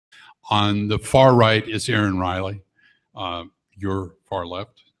On the far right is Aaron Riley, your far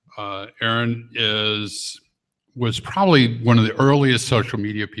left. Aaron was probably one of the earliest social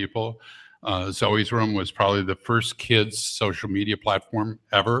media people. Zoe's Room was probably the first kids' social media platform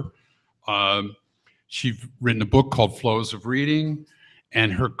ever. She's written a book called Flows of Reading,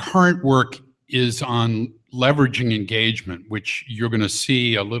 and her current work is on leveraging engagement, which you're going to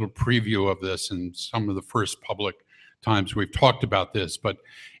see a little preview of this in some of the first public times we've talked about this, but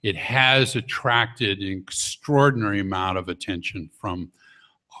it has attracted an extraordinary amount of attention from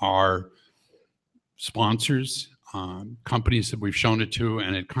our sponsors, companies that we've shown it to,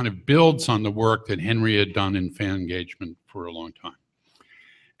 and it kind of builds on the work that Henry had done in fan engagement for a long time.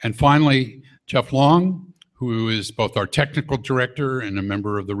 And finally, Jeff Long, who is both our technical director and a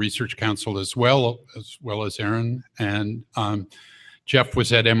member of the Research Council as well as Aaron. And Jeff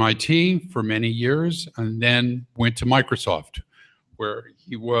was at MIT for many years and then went to Microsoft, where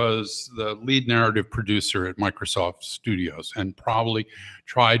he was the lead narrative producer at Microsoft Studios and probably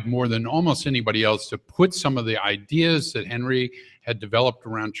tried more than almost anybody else to put some of the ideas that Henry had developed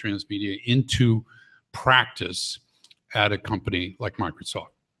around transmedia into practice at a company like Microsoft.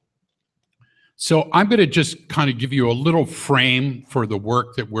 So I'm going to just kind of give you a little frame for the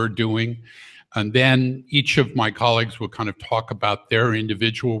work that we're doing, and then each of my colleagues will kind of talk about their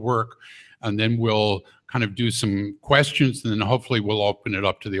individual work, and then we'll kind of do some questions, and then hopefully we'll open it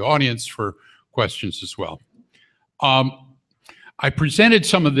up to the audience for questions as well. I presented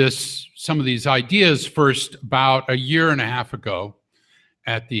some of these ideas first about a year and a half ago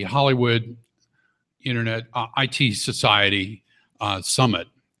at the Hollywood Internet IT Society Summit.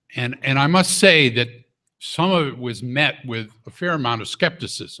 And I must say that some of it was met with a fair amount of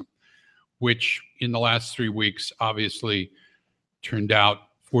skepticism, which in the last 3 weeks obviously turned out,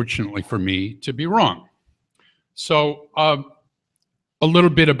 fortunately for me, to be wrong. So a little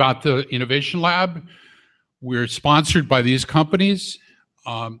bit about the Innovation Lab. We're sponsored by these companies.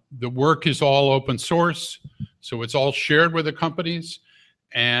 The work is all open source, so it's all shared with the companies.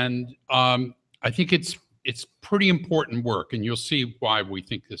 And I think it's pretty important work, and you'll see why we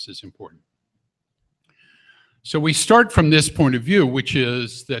think this is important. So we start from this point of view, which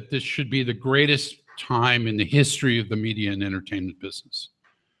is that this should be the greatest time in the history of the media and entertainment business,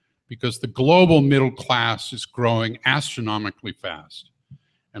 because the global middle class is growing astronomically fast.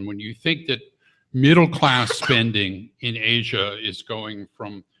 And when you think that middle class spending in Asia is going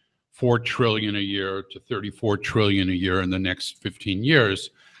from 4 trillion a year to 34 trillion a year in the next 15 years,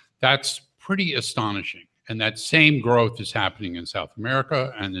 that's pretty astonishing. And that same growth is happening in South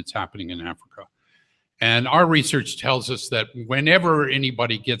America, and it's happening in Africa. And our research tells us that whenever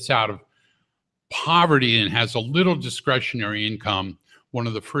anybody gets out of poverty and has a little discretionary income, one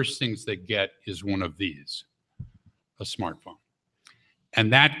of the first things they get is one of these, a smartphone.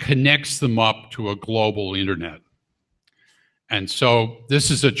 And that connects them up to a global internet. And so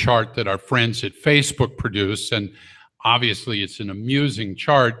this is a chart that our friends at Facebook produced, and obviously it's an amusing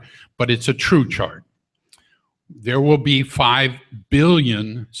chart, but it's a true chart. There will be 5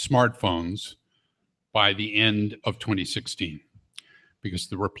 billion smartphones by the end of 2016, because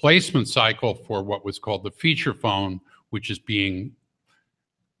the replacement cycle for what was called the feature phone, which is being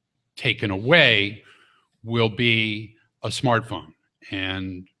taken away, will be a smartphone.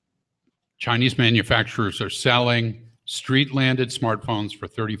 And Chinese manufacturers are selling street-landed smartphones for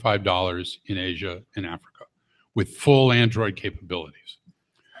 $35 in Asia and Africa with full Android capabilities.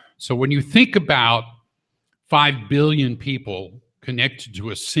 So when you think about 5 billion people connected to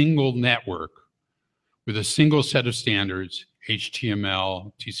a single network with a single set of standards,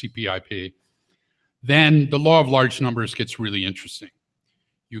 HTML, TCP/IP, then the law of large numbers gets really interesting.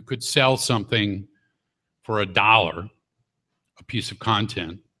 You could sell something for $1, a piece of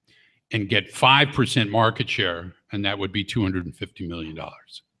content, and get 5% market share, and that would be $250 million.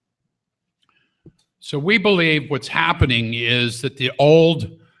 So we believe what's happening is that the old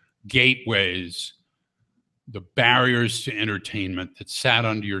gateways, the barriers to entertainment that sat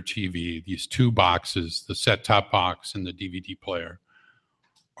under your TV, these 2 boxes, the set-top box and the DVD player,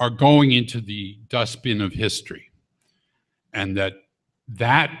 are going into the dustbin of history. And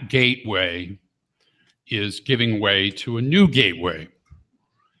that gateway is giving way to a new gateway.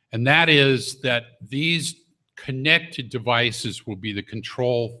 And that is that these connected devices will be the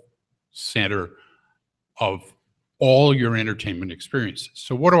control center of all your entertainment experiences.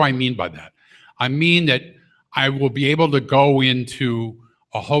 So what do I mean by that? I mean that I will be able to go into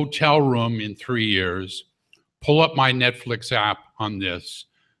a hotel room in 3 years, pull up my Netflix app on this.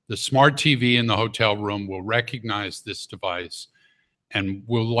 The smart TV in the hotel room will recognize this device and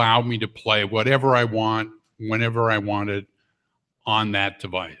will allow me to play whatever I want, whenever I want it on that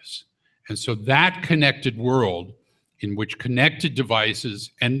device. And so that connected world in which connected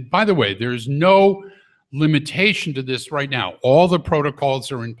devices, and by the way, there's no limitation to this right now. All the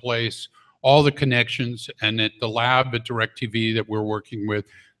protocols are in place, all the connections, and at the lab at DirecTV that we're working with,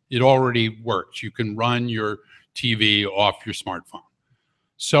 it already works. You can run your TV off your smartphone.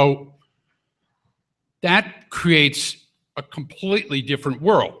 So that creates a completely different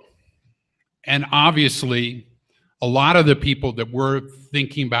world. And obviously, a lot of the people that we're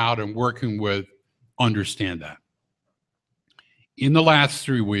thinking about and working with understand that. In the last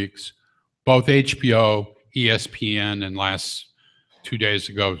 3 weeks, both HBO, ESPN, and last 2 days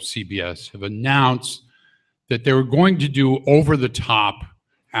ago, CBS, have announced that they're going to do over-the-top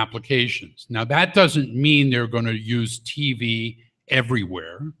applications. Now, that doesn't mean they're going to use TV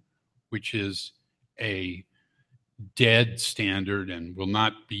everywhere, which is a dead standard and will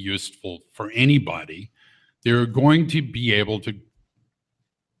not be useful for anybody. They're going to be able to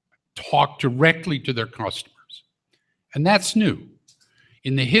talk directly to their customers. And that's new.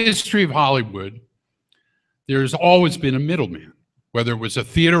 In the history of Hollywood, there's always been a middleman, whether it was a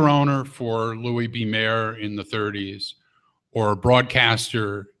theater owner for Louis B. Mayer in the 30s, or a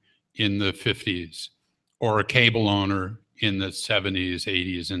broadcaster in the 50s, or a cable owner in the 70s,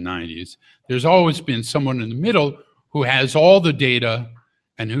 80s, and 90s. There's always been someone in the middle who has all the data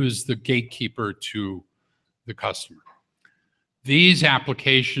and who's the gatekeeper to the customer. These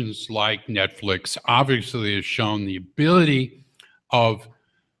applications like Netflix obviously have shown the ability of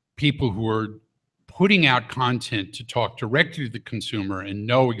people who are putting out content to talk directly to the consumer and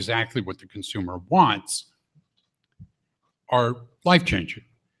know exactly what the consumer wants are life-changing.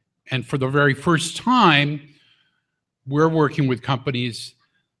 And for the very first time, we're working with companies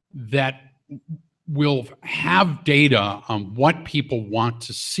that will have data on what people want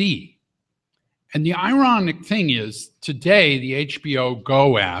to see. And the ironic thing is, today, the HBO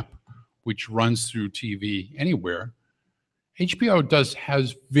Go app, which runs through TV anywhere, HBO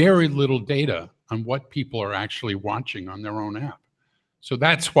has very little data on what people are actually watching on their own app. So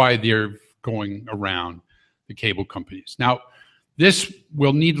that's why they're going around the cable companies. Now, this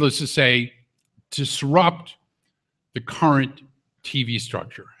will, needless to say, disrupt the current TV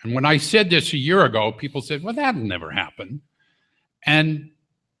structure. And when I said this a year ago, people said, well, that'll never happen. And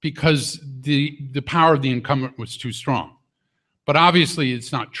because the power of the incumbent was too strong. But obviously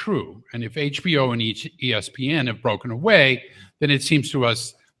it's not true. And if HBO and ESPN have broken away, then it seems to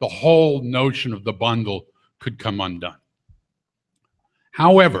us the whole notion of the bundle could come undone.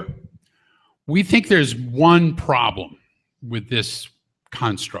 However, we think there's one problem with this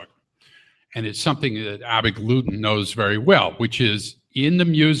construct, and it's something that Abby Gluten knows very well, which is in the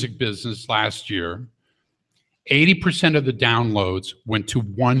music business last year, 80% of the downloads went to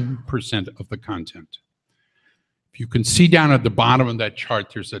 1% of the content. If you can see down at the bottom of that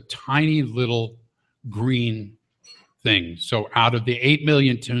chart, there's a tiny little green thing. So out of the 8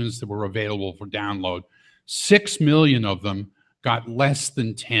 million tunes that were available for download, 6 million of them got less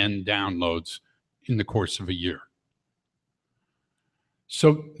than 10 downloads in the course of a year.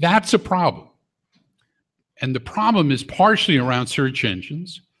 So that's a problem. And the problem is partially around search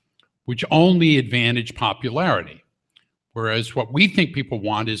engines, which only advantage popularity, whereas what we think people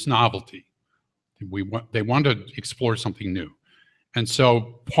want is novelty. They want to explore something new. And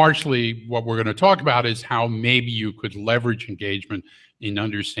so partially what we're going to talk about is how maybe you could leverage engagement in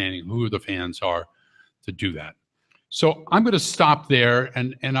understanding who the fans are to do that. So I'm going to stop there,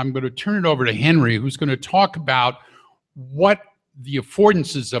 and I'm going to turn it over to Henry, who's going to talk about what the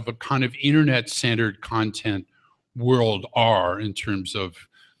affordances of a kind of internet-centered content world are in terms of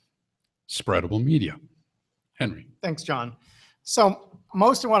spreadable media. Henry. Thanks, John. So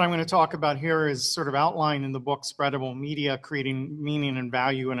most of what I'm going to talk about here is sort of outlined in the book Spreadable Media, Creating Meaning and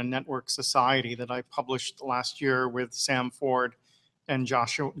Value in a Network Society that I published last year with Sam Ford and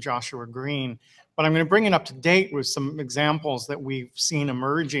Joshua Green. But I'm going to bring it up to date with some examples that we've seen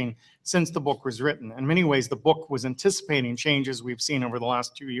emerging since the book was written. In many ways, the book was anticipating changes we've seen over the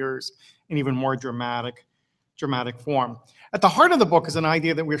last 2 years in even more dramatic form. At the heart of the book is an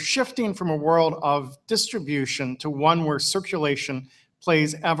idea that we're shifting from a world of distribution to one where circulation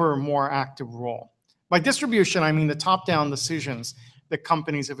plays ever more active role. By distribution, I mean the top-down decisions that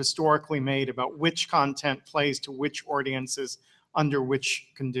companies have historically made about which content plays to which audiences under which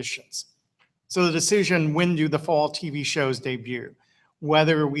conditions. So the decision, when do the fall TV shows debut?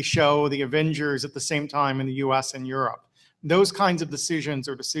 Whether we show the Avengers at the same time in the US and Europe. Those kinds of decisions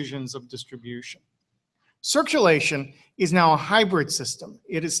are decisions of distribution. Circulation is now a hybrid system.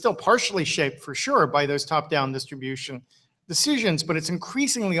 It is still partially shaped, for sure, by those top-down distribution decisions, but it's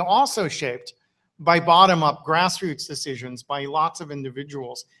increasingly also shaped by bottom-up grassroots decisions by lots of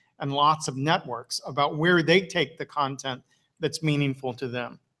individuals and lots of networks about where they take the content that's meaningful to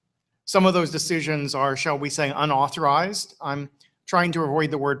them. Some of those decisions are, shall we say, unauthorized. I'm trying to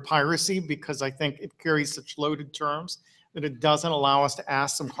avoid the word piracy because I think it carries such loaded terms that it doesn't allow us to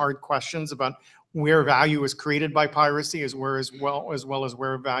ask some hard questions about where value is created by piracy as well as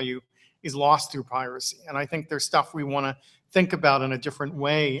where value is lost through piracy. And I think there's stuff we want to think about in a different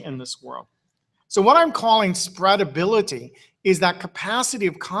way in this world. So what I'm calling spreadability is that capacity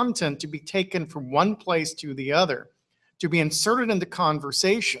of content to be taken from one place to the other, to be inserted into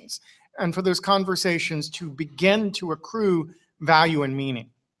conversations, and for those conversations to begin to accrue value and meaning.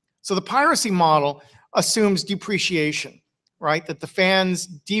 So the piracy model assumes depreciation, right? That the fans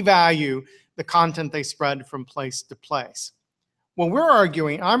devalue the content they spread from place to place. What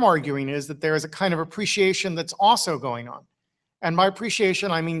I'm arguing is that there is a kind of appreciation that's also going on. And by appreciation,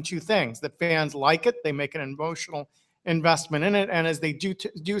 I mean two things: that fans like it, they make an emotional investment in it, and as they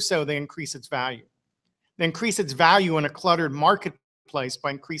do so, they increase its value. They increase its value in a cluttered marketplace by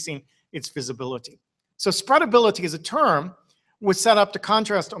increasing its visibility. So spreadability as a term was set up to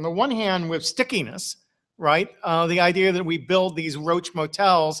contrast, on the one hand, with stickiness, right? The idea that we build these roach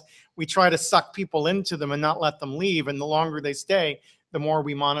motels, we try to suck people into them and not let them leave, and the longer they stay, the more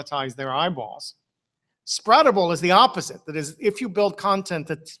we monetize their eyeballs. Spreadable is the opposite. That is, if you build content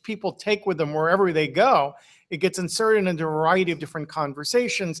that people take with them wherever they go, it gets inserted into a variety of different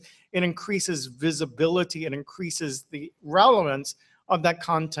conversations. It increases visibility. It increases the relevance of that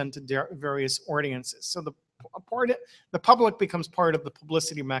content to various audiences. So the public becomes part of the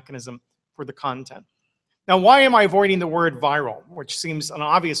publicity mechanism for the content. Now, why am I avoiding the word viral, which seems an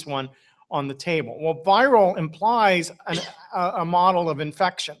obvious one on the table? Well, viral implies a model of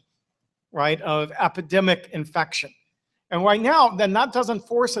infection, right, of epidemic infection. And right now, then that doesn't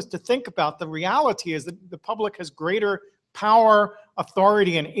force us to think about the reality is that the public has greater power,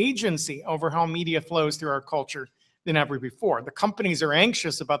 authority, and agency over how media flows through our culture than ever before. The companies are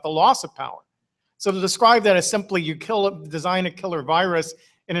anxious about the loss of power. So to describe that as simply you design a killer virus,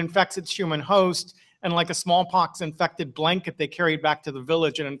 it infects its human host, and like a smallpox infected blanket, they carry it back to the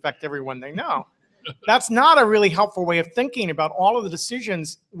village and infect everyone they know. That's not a really helpful way of thinking about all of the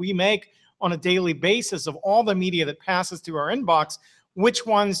decisions we make on a daily basis of all the media that passes through our inbox. Which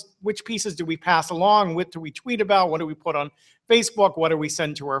pieces do we pass along? What do we tweet about? What do we put on Facebook? What do we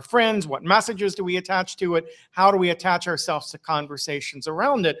send to our friends? What messages do we attach to it? How do we attach ourselves to conversations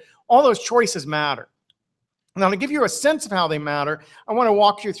around it? All those choices matter. Now, to give you a sense of how they matter, I want to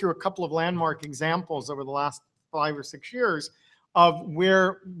walk you through a couple of landmark examples over the last 5 or 6 years of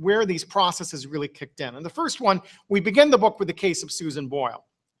where these processes really kicked in. And the first one, we begin the book with the case of Susan Boyle.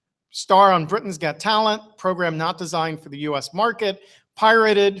 Star on Britain's Got Talent, program not designed for the US market,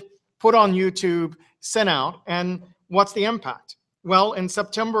 pirated, put on YouTube, sent out. And what's the impact? Well, in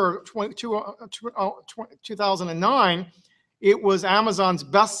September 2009, it was Amazon's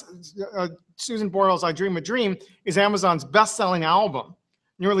Susan Boyle's I Dream a Dream is Amazon's best-selling album.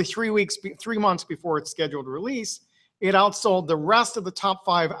 Nearly 3 months before its scheduled release, it outsold the rest of the top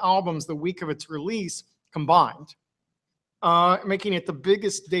 5 albums the week of its release combined, making it the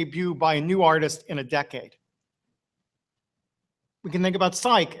biggest debut by a new artist in a decade. We can think about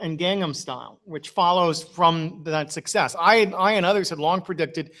Psych and Gangnam Style, which follows from that success. I and others had long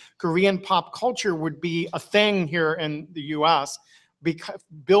predicted Korean pop culture would be a thing here in the US,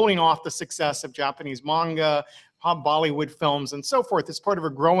 building off the success of Japanese manga, Bollywood films, and so forth. It's part of a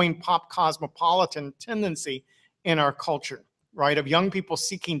growing pop cosmopolitan tendency in our culture, right, of young people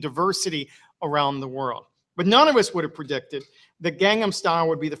seeking diversity around the world. But none of us would have predicted that Gangnam Style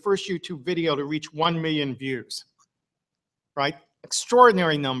would be the first YouTube video to reach 1 million views, right?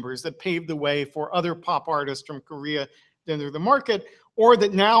 Extraordinary numbers that paved the way for other pop artists from Korea to enter the market, or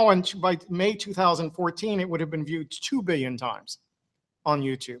that now, by May 2014, it would have been viewed 2 billion times on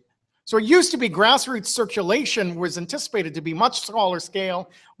YouTube. So it used to be grassroots circulation was anticipated to be much smaller scale,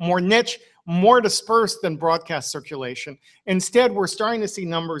 more niche, more dispersed than broadcast circulation. Instead, we're starting to see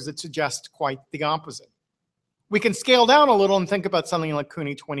numbers that suggest quite the opposite. We can scale down a little and think about something like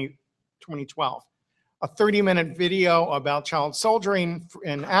Cooney 2012. A 30-minute video about child soldiering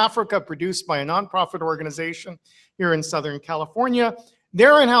in Africa produced by a nonprofit organization here in Southern California.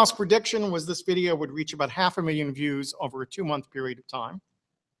 Their in-house prediction was this video would reach about 500,000 views over a 2-month period of time.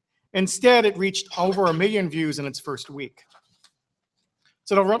 Instead, it reached over 1 million views in its first week.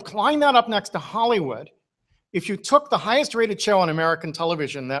 So to line that up next to Hollywood, if you took the highest rated show on American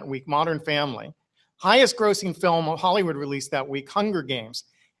television that week, Modern Family, highest grossing film Hollywood released that week, Hunger Games,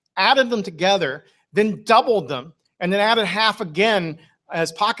 added them together, then doubled them, and then added half again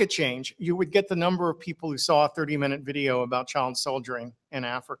as pocket change, you would get the number of people who saw a 30-minute video about child soldiering in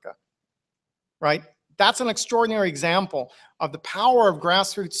Africa, right? That's an extraordinary example of the power of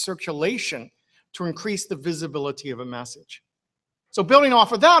grassroots circulation to increase the visibility of a message. So building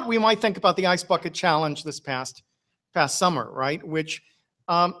off of that, we might think about the Ice Bucket Challenge this past summer, right? Which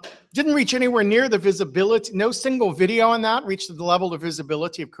didn't reach anywhere near the visibility. No single video on that reached the level of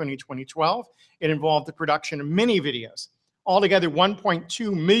visibility of CONI 2012. It involved the production of many videos. Altogether,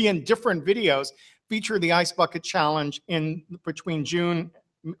 1.2 million different videos feature the Ice Bucket Challenge in between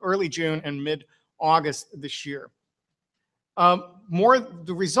early June and mid-August this year. The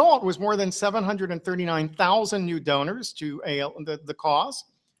result was more than 739,000 new donors to the cause,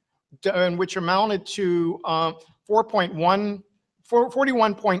 and which amounted to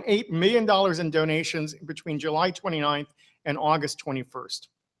 $41.8 million in donations between July 29th and August 21st,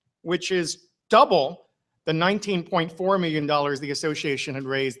 which is double the $19.4 million the association had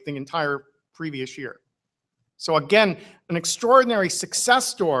raised the entire previous year. So again, an extraordinary success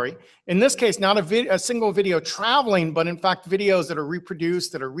story. In this case, not a single video traveling, but in fact, videos that are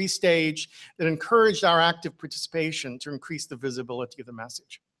reproduced, that are restaged, that encouraged our active participation to increase the visibility of the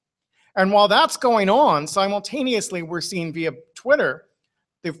message. And while that's going on, simultaneously, we're seeing via Twitter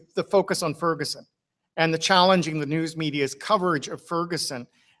the focus on Ferguson and the challenging the news media's coverage of Ferguson.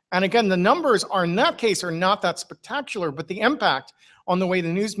 And again, the numbers are in that case are not that spectacular, but the impact on the way the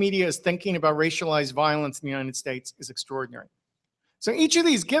news media is thinking about racialized violence in the United States is extraordinary. So each of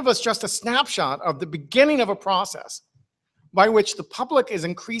these give us just a snapshot of the beginning of a process by which the public is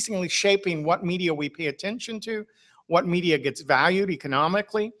increasingly shaping what media we pay attention to, what media gets valued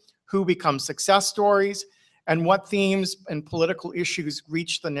economically, who becomes success stories, and what themes and political issues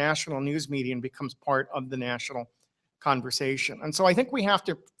reach the national news media and becomes part of the national conversation. And so I think we have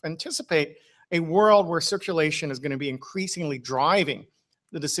to anticipate a world where circulation is going to be increasingly driving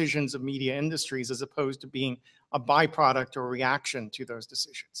the decisions of media industries as opposed to being a byproduct or reaction to those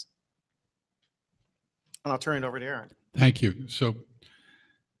decisions. And I'll turn it over to Aaron. Thank you. So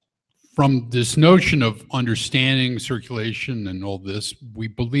from this notion of understanding circulation and all this, we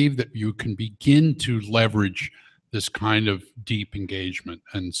believe that you can begin to leverage this kind of deep engagement.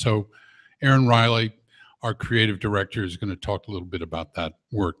 And so Erin Riley, our creative director, is going to talk a little bit about that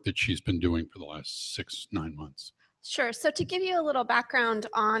work that she's been doing for the last 6-9 months. Sure. So to give you a little background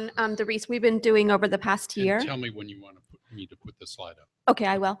on the research we've been doing over the past year. And tell me when you want me to put the slide up. Okay,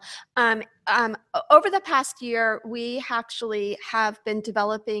 I will. Over the past year, we actually have been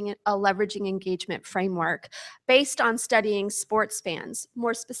developing a leveraging engagement framework based on studying sports fans.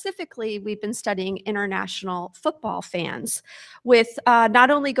 More specifically, we've been studying international football fans with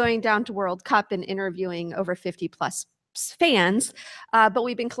not only going down to World Cup and interviewing over 50 plus fans, but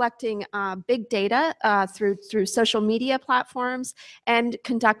we've been collecting big data through social media platforms and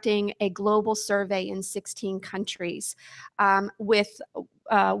conducting a global survey in 16 countries with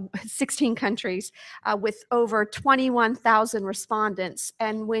 16 countries with over 21,000 respondents.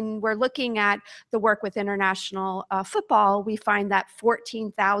 And when we're looking at the work with international football, we find that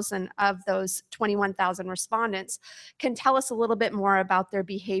 14,000 of those 21,000 respondents can tell us a little bit more about their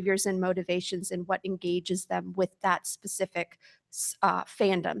behaviors and motivations and what engages them with that specific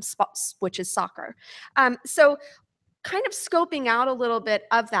fandom, which is soccer. So kind of scoping out a little bit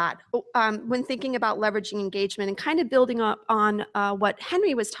of that when thinking about leveraging engagement and kind of building up on what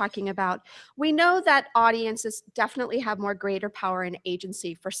Henry was talking about, we know that audiences definitely have more greater power and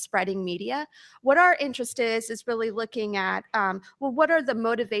agency for spreading media. What our interest is really looking at, well, what are the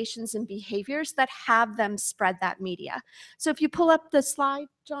motivations and behaviors that have them spread that media? So if you pull up the slide,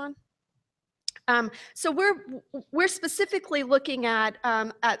 John. So we're specifically looking at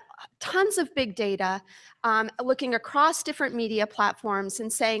tons of big data, looking across different media platforms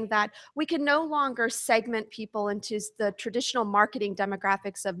and saying that we can no longer segment people into the traditional marketing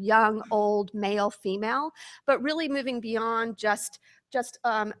demographics of young, old, male, female, but really moving beyond just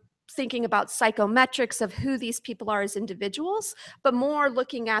thinking about psychometrics of who these people are as individuals, but more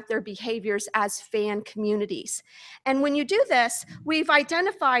looking at their behaviors as fan communities. And when you do this, we've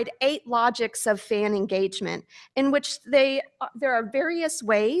identified 8 logics of fan engagement in which there are various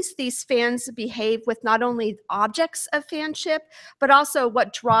ways these fans behave with not only objects of fanship, but also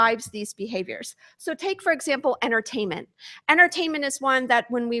what drives these behaviors. So take, for example, entertainment. Entertainment is one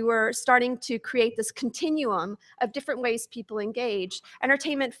that when we were starting to create this continuum of different ways people engage,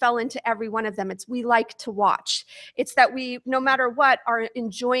 entertainment fell into every one of them. It's we like to watch. It's that we, no matter what, are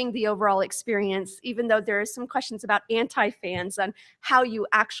enjoying the overall experience, even though there are some questions about anti-fans on how you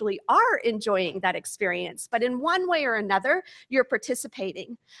actually are enjoying that experience. But in one way or another, you're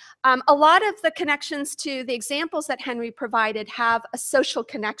participating. A lot of the connections to the examples that Henry provided have a social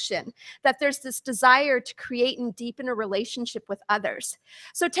connection, that there's this desire to create and deepen a relationship with others.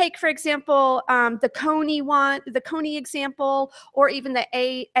 So take, for example, the Coney example, or even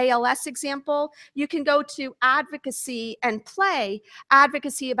the ALS example. You can go to advocacy and play.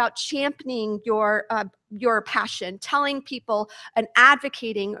 Advocacy about championing your passion, telling people and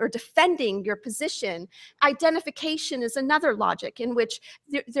advocating or defending your position. Identification is another logic in which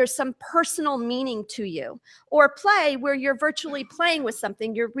there's some personal meaning to you. Or play, where you're virtually playing with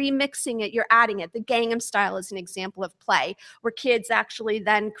something, you're remixing it, you're adding it. The Gangnam Style is an example of play, where kids actually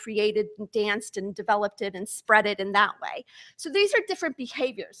then created and danced and developed it and spread it in that way. So these are different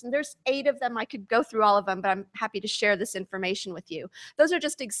behaviors, and there's 8 of them. I could go through all of them, but I'm happy to share this information with you. Those are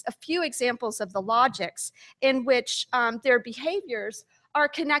just a few examples of the logics in which their behaviors are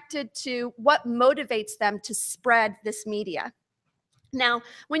connected to what motivates them to spread this media. Now,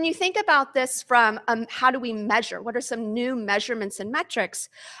 when you think about this from how do we measure, what are some new measurements and metrics,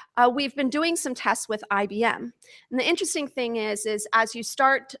 we've been doing some tests with IBM. And the interesting thing is as you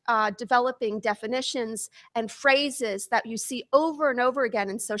start developing definitions and phrases that you see over and over again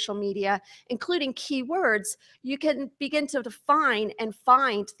in social media, including keywords, you can begin to define and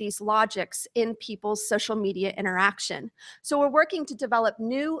find these logics in people's social media interaction. So we're working to develop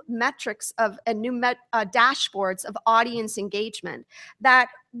new metrics and new dashboards of audience engagement that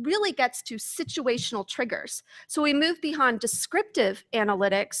really gets to situational triggers. So we move beyond descriptive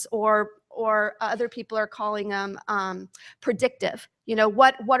analytics, or other people are calling them predictive. You know,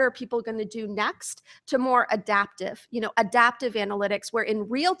 what are people going to do next, to more adaptive, adaptive analytics, where in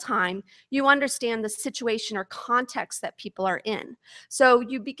real time you understand the situation or context that people are in. So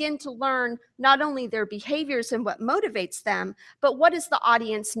you begin to learn not only their behaviors and what motivates them, but what does the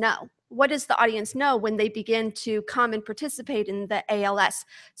audience know? What does the audience know when they begin to come and participate in the ALS?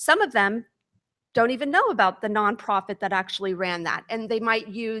 Some of them don't even know about the nonprofit that actually ran that. And they might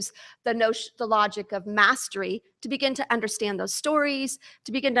use the logic of mastery to begin to understand those stories,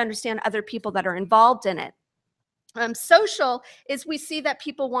 to begin to understand other people that are involved in it. Social is we see that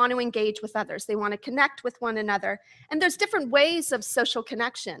people want to engage with others. They want to connect with one another. And there's different ways of social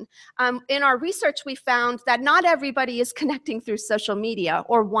connection. In our research, we found that not everybody is connecting through social media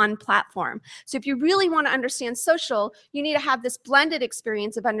or one platform. So if you really want to understand social, you need to have this blended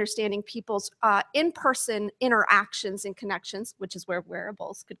experience of understanding people's in-person interactions and connections, which is where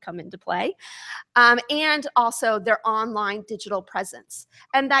wearables could come into play, and also their online digital presence.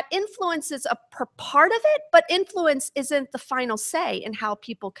 And that influences a part of it, but influence isn't the final say in how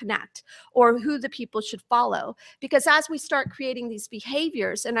people connect or who the people should follow. Because as we start creating these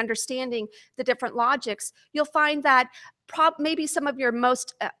behaviors and understanding the different logics, you'll find that maybe some of your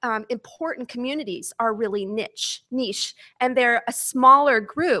most important communities are really niche, and they're a smaller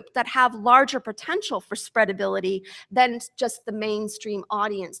group that have larger potential for spreadability than just the mainstream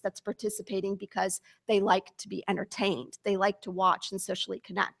audience that's participating because they like to be entertained, they like to watch and socially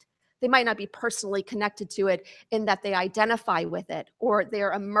connect. They might not be personally connected to it in that they identify with it, or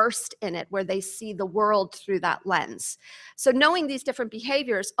they're immersed in it where they see the world through that lens. So knowing these different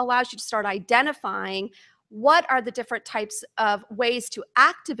behaviors allows you to start identifying what are the different types of ways to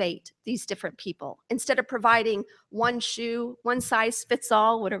activate these different people. Instead of providing one size fits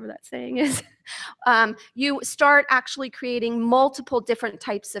all, whatever that saying is, you start actually creating multiple different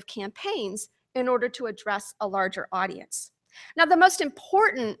types of campaigns in order to address a larger audience. Now, the most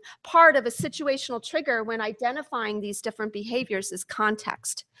important part of a situational trigger when identifying these different behaviors is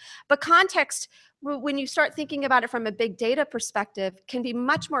context. But context, when you start thinking about it from a big data perspective, can be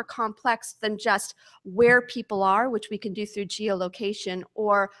much more complex than just where people are, which we can do through geolocation,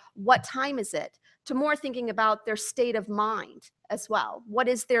 or what time is it, to more thinking about their state of mind as well. What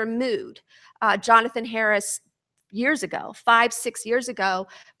is their mood? Jonathan Harris, years ago, 5-6 years ago,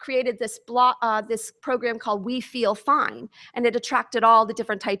 created this program called We Feel Fine, and it attracted all the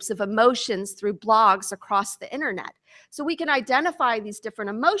different types of emotions through blogs across the internet. So we can identify these different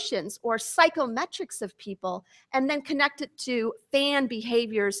emotions or psychometrics of people and then connect it to fan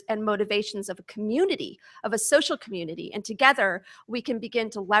behaviors and motivations of a community, of a social community. And together we can begin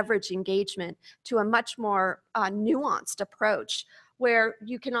to leverage engagement to a much more nuanced approach, where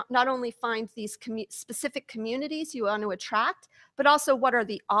you can not only find these specific communities you want to attract, but also what are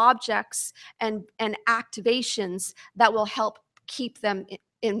the objects and activations that will help keep them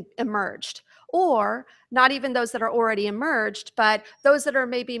emerged. or not even those that are already emerged, but those that are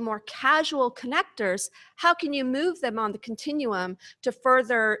maybe more casual connectors, how can you move them on the continuum to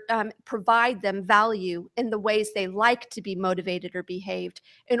further provide them value in the ways they like to be motivated or behaved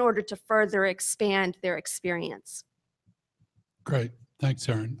in order to further expand their experience? Great. Thanks,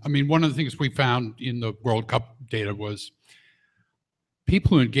 Erin. I mean, one of the things we found in the World Cup data was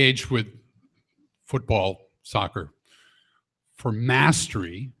people who engaged with football, soccer, for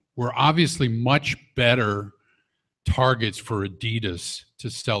mastery were obviously much better targets for Adidas to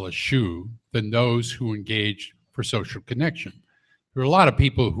sell a shoe than those who engaged for social connection. There were a lot of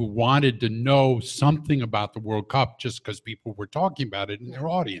people who wanted to know something about the World Cup just because people were talking about it in their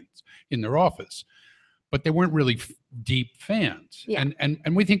audience, in their office, but they weren't really deep fans. Yeah.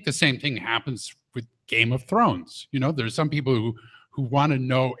 And we think the same thing happens with Game of Thrones. You know, there's some people who want to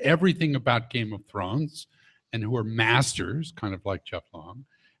know everything about Game of Thrones and who are masters, kind of like Jeff Long.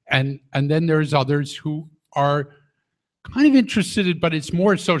 And then there's others who are kind of interested, but it's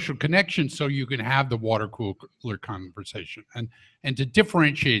more social connection, so you can have the water cooler conversation. And to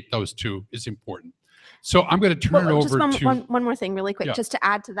differentiate those two is important. So I'm going to turn it over to one more thing really quick, Yeah. just to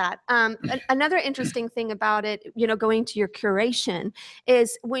add to that. Another interesting thing about it, you know, going to your curation,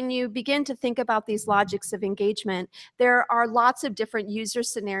 is when you begin to think about these logics of engagement, there are lots of different user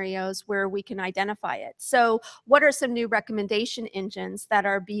scenarios where we can identify it. So what are some new recommendation engines that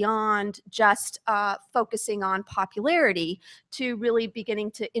are beyond just focusing on popularity to really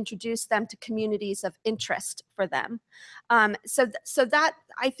beginning to introduce them to communities of interest for them? So that,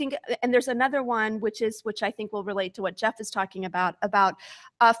 I think, and there's another one which I think will relate to what Jeff is talking about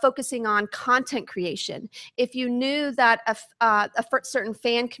focusing on content creation. If you knew that a certain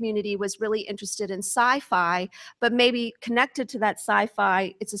fan community was really interested in sci-fi, but maybe connected to that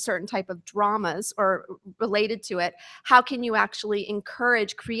sci-fi, it's a certain type of dramas or related to it, how can you actually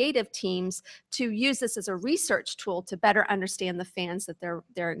encourage creative teams to use this as a research tool to better understand the fans that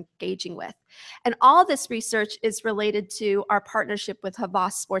they're engaging with? And all this research is related to our partnership with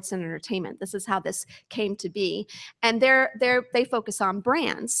Havas Sports and Entertainment. This is how this came to be. And they focus on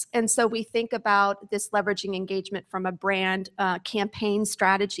brands. And so we think about this leveraging engagement from a brand campaign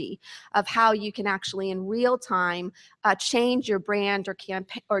strategy of how you can actually in real time change your brand or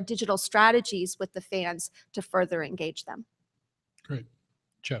campaign or digital strategies with the fans to further engage them. Great.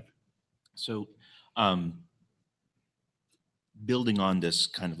 Jeff. So building on this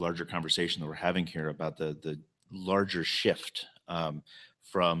kind of larger conversation that we're having here about the larger shift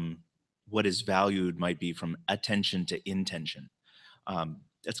from what is valued might be from attention to intention.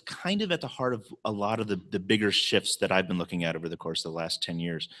 That's kind of at the heart of a lot of the bigger shifts that I've been looking at over the course of the last 10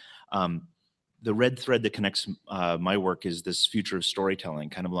 years. The red thread that connects my work is this future of storytelling,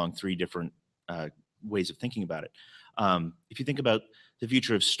 kind of along three different ways of thinking about it. If you think about the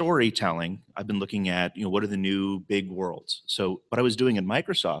future of storytelling, I've been looking at, what are the new big worlds? So what I was doing at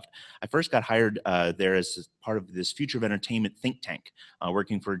Microsoft, I first got hired there as part of this future of entertainment think tank,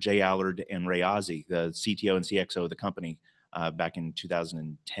 working for Jay Allard and Ray Ozzie, the CTO and CXO of the company back in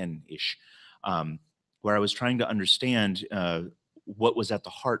 2010-ish, where I was trying to understand what was at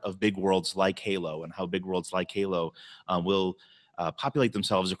the heart of big worlds like Halo and how big worlds like Halo will populate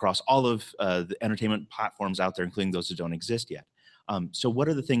themselves across all of the entertainment platforms out there, including those that don't exist yet. So what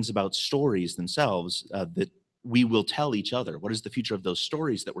are the things about stories themselves that we will tell each other? What is the future of those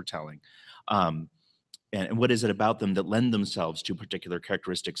stories that we're telling? And what is it about them that lend themselves to particular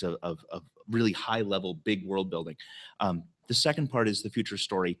characteristics of really high level, big world building? The second part is the future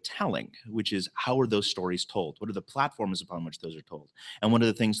storytelling, which is how are those stories told? What are the platforms upon which those are told? And one of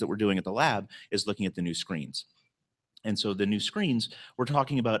the things that we're doing at the lab is looking at the new screens. And so the new screens, we're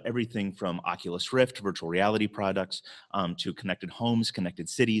talking about everything from Oculus Rift, virtual reality products, to connected homes, connected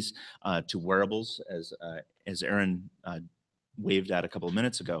cities, to wearables, as Erin waved at a couple of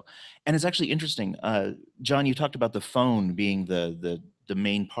minutes ago. And it's actually interesting. John, you talked about the phone being the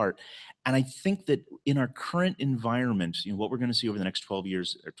main part. And I think that in our current environment, what we're going to see over the next 12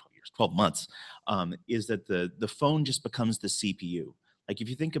 months, is that the phone just becomes the CPU. Like if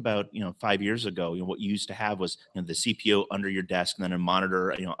you think about, 5 years ago, what you used to have was the CPU under your desk and then a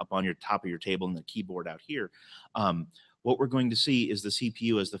monitor, up on your top of your table and the keyboard out here. What we're going to see is the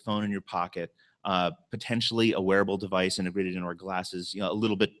CPU as the phone in your pocket, potentially a wearable device integrated in our glasses, a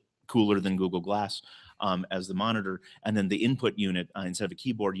little bit cooler than Google Glass as the monitor, and then the input unit instead of a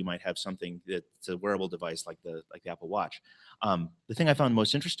keyboard, you might have something that's a wearable device like the Apple Watch. The thing I found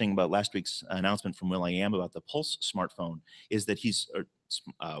most interesting about last week's announcement from Will.i.am about the Pulse smartphone is that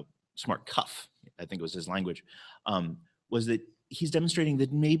smart cuff, I think it was his language, was that he's demonstrating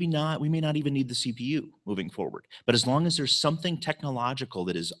that maybe not, we may not even need the CPU moving forward. But as long as there's something technological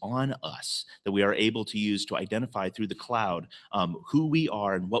that is on us that we are able to use to identify through the cloud who we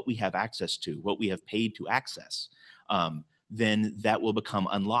are and what we have access to, what we have paid to access, then that will become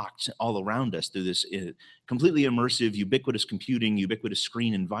unlocked all around us through this completely immersive, ubiquitous computing, ubiquitous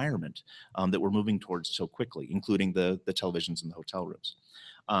screen environment that we're moving towards so quickly, including the televisions in the hotel rooms.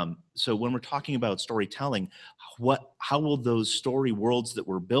 So when we're talking about storytelling, how will those story worlds that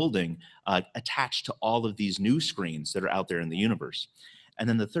we're building attach to all of these new screens that are out there in the universe? And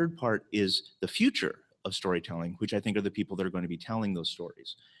then the third part is the future of storytelling, which I think are the people that are going to be telling those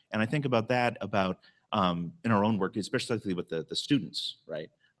stories. And I think about that in our own work, especially with the students, right?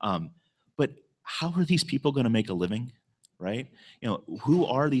 But how are these people going to make a living? Right? You know, who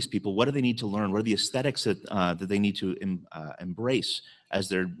are these people? What do they need to learn? What are the aesthetics that they need to embrace as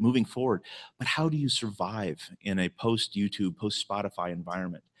they're moving forward? But how do you survive in a post-YouTube, post-Spotify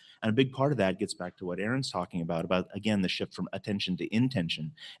environment? And a big part of that gets back to what Aaron's talking about, again, the shift from attention to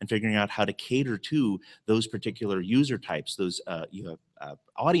intention and figuring out how to cater to those particular user types, those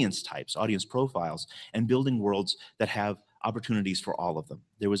audience types, audience profiles, and building worlds that have opportunities for all of them.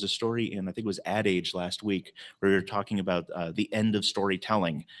 There was a story in, I think it was Ad Age last week, where we were talking about the end of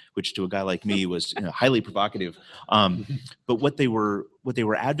storytelling, which to a guy like me was highly provocative. But what they were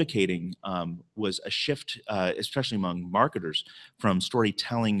advocating was a shift, especially among marketers, from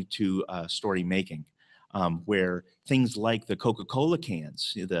storytelling to story making, where things like the Coca-Cola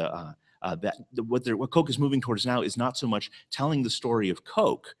cans, what Coke is moving towards now is not so much telling the story of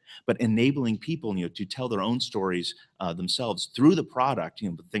Coke, but enabling people, to tell their own stories themselves through the product.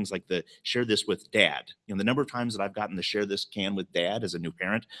 Things like the share this with dad. The number of times that I've gotten to share this can with dad as a new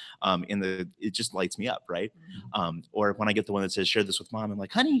parent, it just lights me up, right? Or when I get the one that says share this with mom, I'm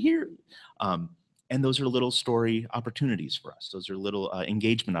like, honey, here. And those are little story opportunities for us. Those are little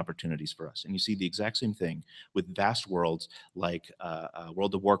engagement opportunities for us. And you see the exact same thing with vast worlds like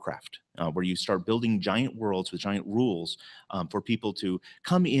World of Warcraft, where you start building giant worlds with giant rules for people to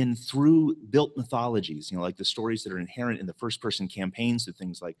come in through built mythologies, like the stories that are inherent in the first-person campaigns of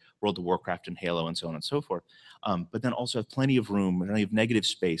things like World of Warcraft and Halo and so on and so forth. But then also have plenty of room, plenty of negative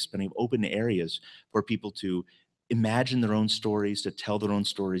space, plenty of open areas for people to imagine their own stories, to tell their own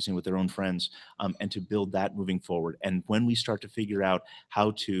stories with their own friends, and to build that moving forward. And when we start to figure out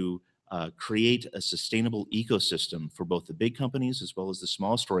how to create a sustainable ecosystem for both the big companies as well as the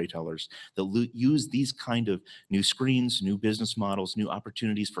small storytellers that use these kind of new screens, new business models, new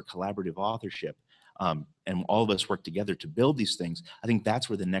opportunities for collaborative authorship, and all of us work together to build these things, I think that's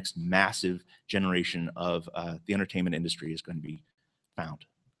where the next massive generation of the entertainment industry is going to be found.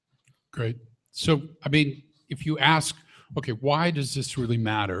 Great. So, if you ask, okay, why does this really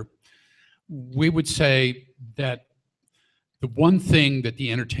matter? We would say that the one thing that the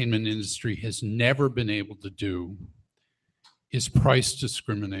entertainment industry has never been able to do is price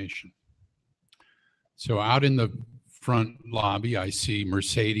discrimination. So out in the front lobby, I see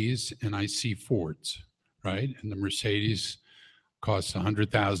Mercedes and I see Fords, right? And the Mercedes costs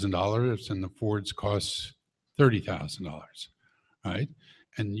 $100,000 and the Fords costs $30,000, right?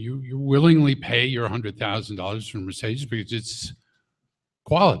 And you willingly pay your $100,000 for Mercedes because it's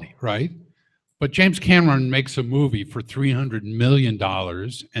quality, right? But James Cameron makes a movie for $300 million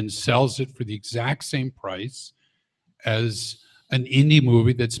and sells it for the exact same price as an indie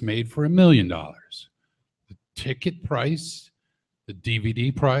movie that's made for $1 million. The ticket price, the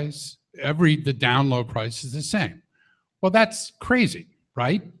DVD price, the download price is the same. Well, that's crazy,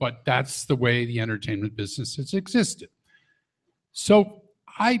 right? But that's the way the entertainment business has existed. So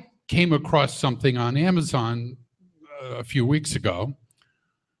I came across something on Amazon a few weeks ago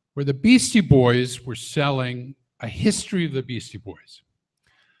where the Beastie Boys were selling a history of the Beastie Boys.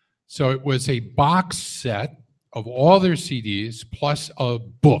 So it was a box set of all their CDs plus a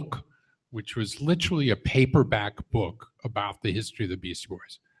book, which was literally a paperback book about the history of the Beastie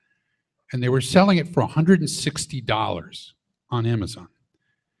Boys. And they were selling it for $160 on Amazon.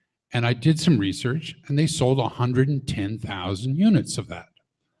 And I did some research, and they sold 110,000 units of that.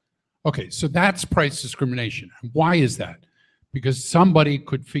 Okay, so that's price discrimination. Why is that? Because somebody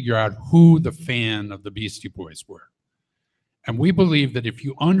could figure out who the fan of the Beastie Boys were. And we believe that if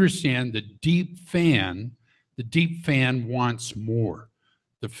you understand the deep fan wants more.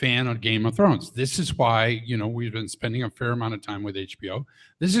 The fan of Game of Thrones. This is why, we've been spending a fair amount of time with HBO.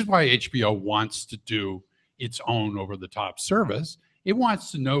 This is why HBO wants to do its own over-the-top service. It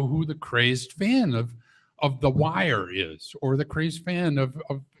wants to know who the crazed fan of The Wire is, or the crazed fan of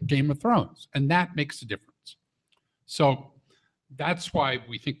Game of Thrones. And that makes a difference. So that's why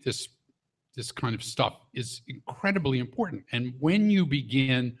we think this this kind of stuff is incredibly important. And when you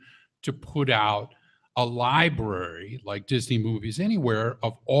begin to put out a library like Disney Movies Anywhere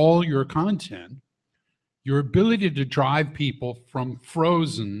of all your content, your ability to drive people from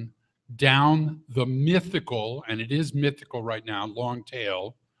Frozen down the mythical, and it is mythical right now, long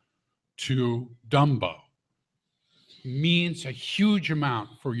tail, to Dumbo means a huge amount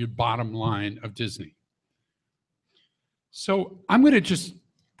for your bottom line of Disney. So I'm going to just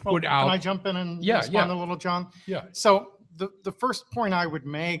put out. Can I jump in and Yeah, respond yeah. a little, John? Yeah. So the first point I would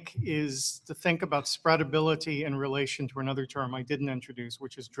make is to think about spreadability in relation to another term I didn't introduce,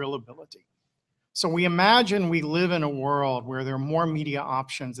 which is drillability. So we imagine we live in a world where there are more media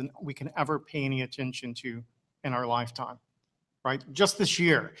options than we can ever pay any attention to in our lifetime, right? Just this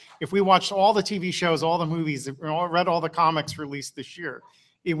year, if we watched all the TV shows, all the movies, read all the comics released this year,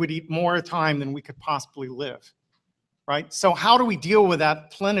 it would eat more time than we could possibly live, right? So how do we deal with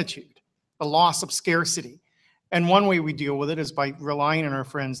that plenitude, the loss of scarcity? And one way we deal with it is by relying on our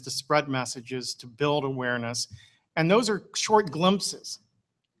friends to spread messages, to build awareness. And those are short glimpses.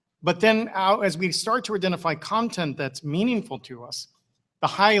 But then as we start to identify content that's meaningful to us, the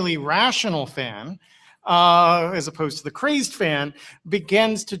highly rational fan, as opposed to the crazed fan,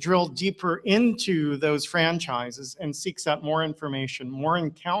 begins to drill deeper into those franchises and seeks out more information, more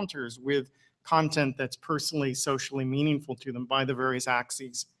encounters with content that's personally, socially meaningful to them by the various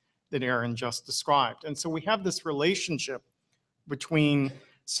axes that Aaron just described. And so we have this relationship between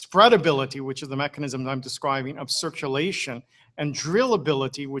spreadability, which is the mechanism that I'm describing, of circulation, and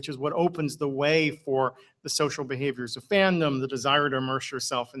drillability, which is what opens the way for the social behaviors of fandom, the desire to immerse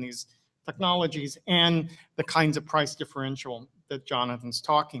yourself in these technologies, and the kinds of price differential that Jonathan's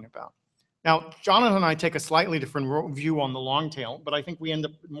talking about. Now, Jonathan and I take a slightly different view on the long tail, but I think we end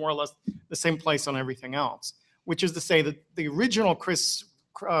up more or less the same place on everything else, which is to say that the original Chris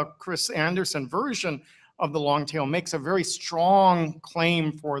Anderson version of the long tail makes a very strong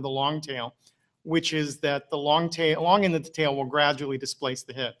claim for the long tail, which is that the long end of the tail will gradually displace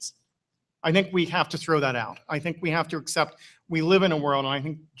the hits. I think we have to throw that out. I think we have to accept we live in a world, and I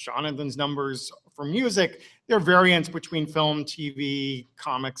think Jonathan's numbers for music, there are variants between film, TV,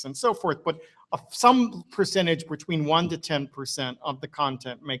 comics, and so forth, but some percentage between 1 to 10% of the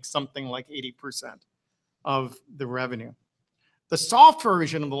content makes something like 80% of the revenue. The soft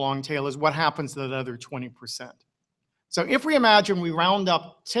version of the long tail is what happens to that other 20%. So if we imagine we round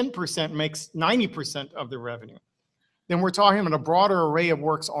up 10% makes 90% of the revenue, then we're talking about a broader array of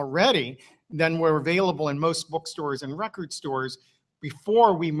works already than were available in most bookstores and record stores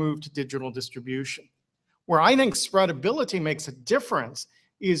before we moved to digital distribution. Where I think spreadability makes a difference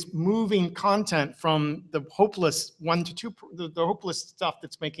is moving content from the hopeless the hopeless stuff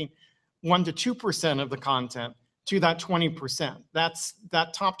that's making 1 to 2% of the content to that 20%.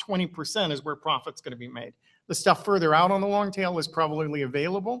 That top 20% is where profit's going to be made. The stuff further out on the long tail is probably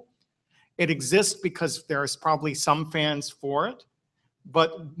available. It exists because there's probably some fans for it,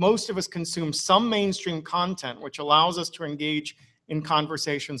 but most of us consume some mainstream content, which allows us to engage in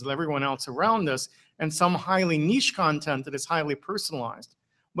conversations with everyone else around us, and some highly niche content that is highly personalized.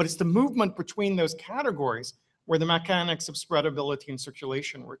 But it's the movement between those categories where the mechanics of spreadability and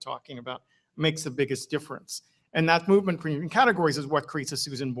circulation we're talking about makes the biggest difference. And that movement between categories is what creates a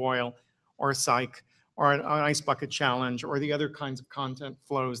Susan Boyle or a Psych or an Ice Bucket Challenge or the other kinds of content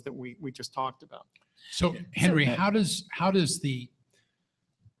flows that we just talked about. So Henry, how does the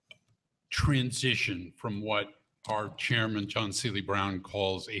transition from what our chairman, John Seeley Brown,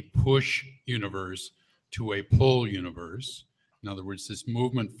 calls a push universe to a pull universe, in other words, this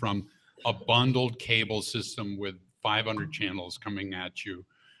movement from a bundled cable system with 500 channels coming at you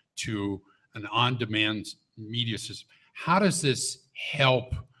to an on-demand media system, how does this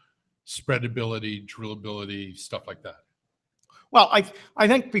help spreadability, drillability, stuff like that? Well, I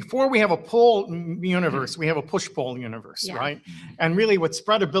think before we have a pull universe, we have a push-pull universe, Yeah. right? And really what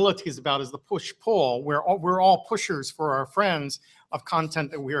spreadability is about is the push-pull, where we're all pushers for our friends of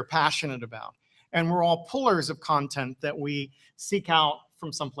content that we are passionate about. And we're all pullers of content that we seek out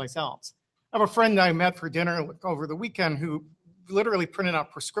from someplace else. I have a friend I met for dinner over the weekend who literally printed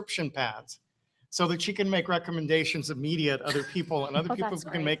out prescription pads so that she can make recommendations of media to other people, and other people that's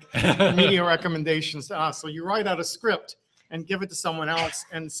can great. make media recommendations to us. So you write out a script and give it to someone else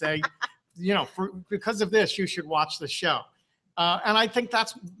and say, you know, because of this, you should watch the show. And I think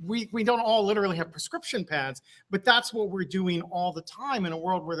that's, we don't all literally have prescription pads, but that's what we're doing all the time in a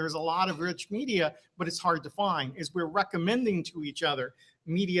world where there's a lot of rich media, but it's hard to find, is we're recommending to each other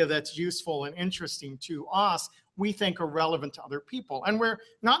media that's useful and interesting to us, we think are relevant to other people. And we're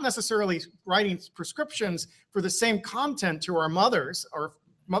not necessarily writing prescriptions for the same content to our mothers or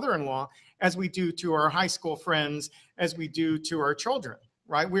mother-in-law as we do to our high school friends, as we do to our children,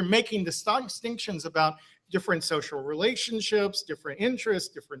 right? We're making distinctions about different social relationships, different interests,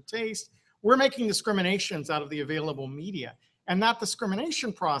 different tastes. We're making discriminations out of the available media. And that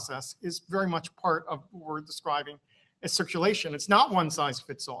discrimination process is very much part of what we're describing as circulation. It's not one size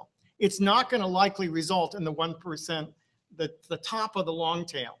fits all. It's not going to likely result in the 1%, the top of the long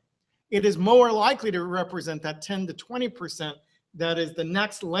tail. It is more likely to represent that 10 to 20% that is the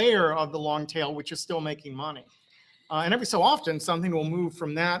next layer of the long tail, which is still making money. And every so often, something will move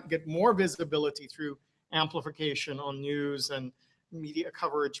from that, get more visibility through amplification on news and media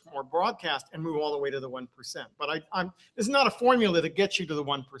coverage, more broadcast, and move all the way to the 1%. But it's not a formula that gets you to the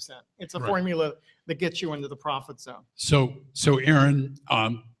 1%. It's a formula that gets you into the profit zone. So Aaron,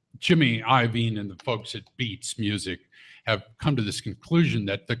 Jimmy Iovine and the folks at Beats Music have come to this conclusion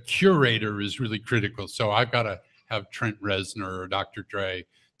that the curator is really critical. So I've got to have Trent Reznor or Dr. Dre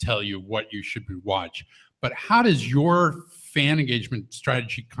tell you what you should watch. But how does your fan engagement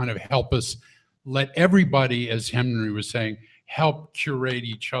strategy kind of help us let everybody, as Henry was saying, help curate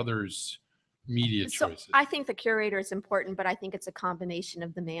each other's media choices? I think the curator is important, but I think it's a combination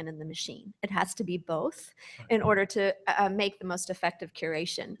of the man and the machine. It has to be both in order to make the most effective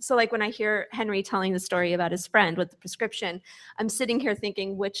curation. So like when I hear Henry telling the story about his friend with the prescription, I'm sitting here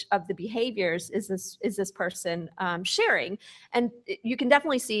thinking, which of the behaviors is this person sharing? And you can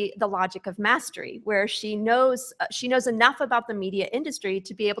definitely see the logic of mastery, where she knows enough about the media industry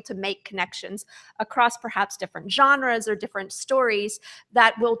to be able to make connections across perhaps different genres or different stories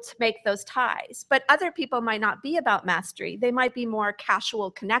that will make those ties. But other people might not be about mastery. They might be more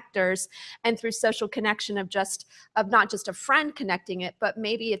casual connectors, and through social connection of not just a friend connecting it, but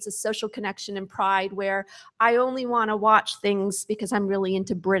maybe it's a social connection and pride where I only want to watch things because I'm really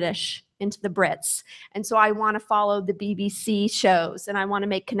into the Brits. And so I want to follow the BBC shows, and I want to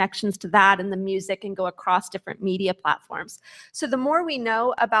make connections to that and the music and go across different media platforms. So the more we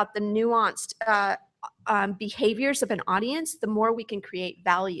know about the nuanced behaviors of an audience, the more we can create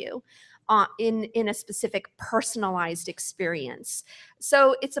value in a specific personalized experience.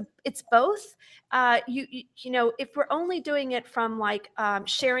 So it's both. You know, if we're only doing it from like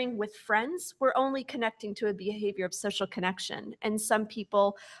sharing with friends, we're only connecting to a behavior of social connection. And some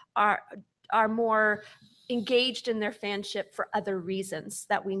people are more engaged in their fanship for other reasons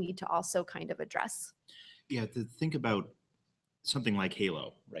that we need to also kind of address. Yeah, to think about something like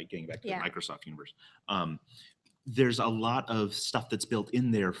Halo, right? Getting back to the Microsoft universe. There's a lot of stuff that's built in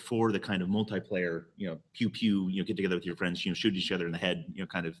there for the kind of multiplayer, pew pew, get together with your friends, shoot each other in the head,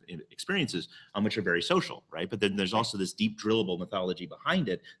 kind of experiences, which are very social, right? But then there's also this deep drillable mythology behind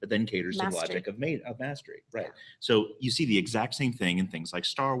it that then caters to the logic of mastery, right? Yeah. So you see the exact same thing in things like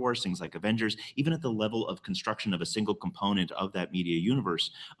Star Wars, things like Avengers, even at the level of construction of a single component of that media universe.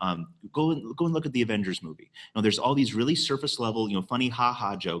 Go and look at the Avengers movie. There's all these really surface level, funny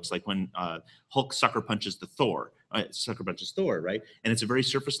ha-ha jokes, like when Hulk sucker punches Thor, right? And it's a very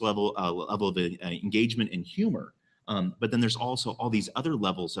surface level of engagement and humor. But then there's also all these other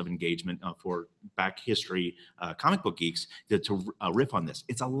levels of engagement for back history comic book geeks to riff on this.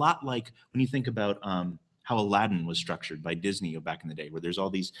 It's a lot like when you think about how Aladdin was structured by Disney back in the day, where there's all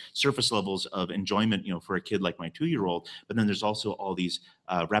these surface levels of enjoyment, for a kid like my 2-year-old, but then there's also all these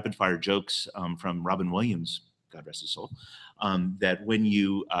rapid fire jokes from Robin Williams, God rest his soul, that when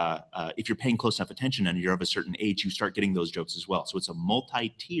you, if you're paying close enough attention and you're of a certain age, you start getting those jokes as well. So it's a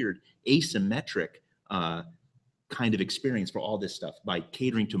multi-tiered, asymmetric kind of experience for all this stuff by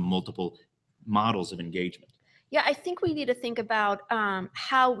catering to multiple models of engagement. Yeah, I think we need to think about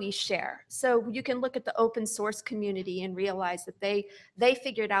how we share. So you can look at the open source community and realize that they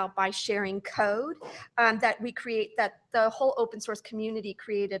figured out by sharing code that the whole open source community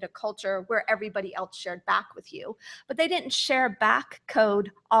created a culture where everybody else shared back with you. But they didn't share back code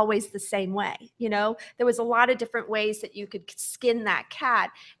always the same way. There was a lot of different ways that you could skin that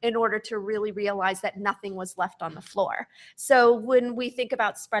cat in order to really realize that nothing was left on the floor. So when we think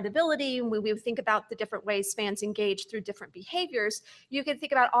about spreadability, when we think about the different ways fans engage through different behaviors, you can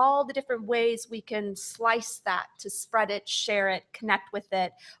think about all the different ways we can slice that to spread it, share it, connect with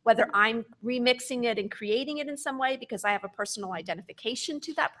it, whether I'm remixing it and creating it in some way because I have a personal identification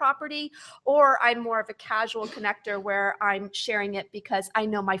to that property, or I'm more of a casual connector where I'm sharing it because I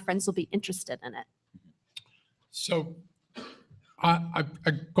know my friends will be interested in it. So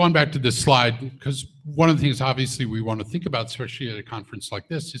I've gone back to this slide because one of the things obviously we want to think about, especially at a conference like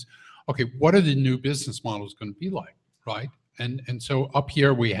this, is, okay, what are the new business models going to be like, right? And so up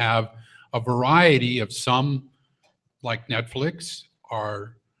here we have a variety of some, like Netflix,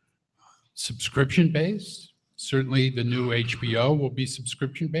 are subscription-based. Certainly the new HBO will be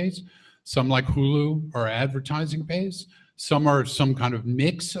subscription-based. Some, like Hulu, are advertising based. Some are some kind of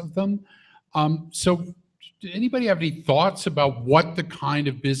mix of them. So do anybody have any thoughts about what the kind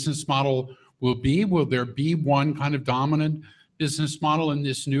of business model will be? Will there be one kind of dominant business model in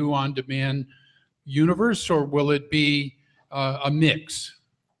this new on-demand universe, or will it be a mix?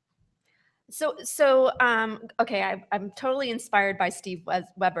 Okay, I'm totally inspired by Steve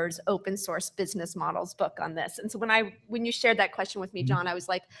Weber's open source business models book on this. And so when you shared that question with me, John, I was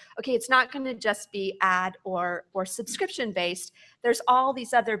like, okay, it's not going to just be ad or subscription based. There's all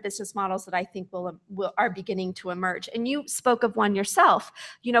these other business models that I think are beginning to emerge. And you spoke of one yourself,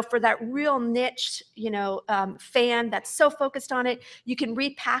 for that real niche, fan that's so focused on it, you can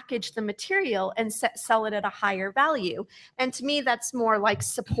repackage the material and sell it at a higher value. And to me, that's more like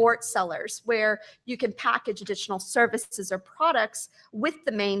support sellers, where you can package additional services or products with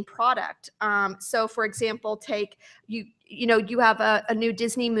the main product. So for example, you have a new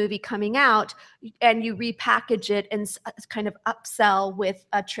Disney movie coming out and you repackage it and kind of upsell with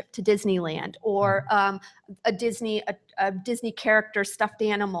a trip to Disneyland, or a Disney character stuffed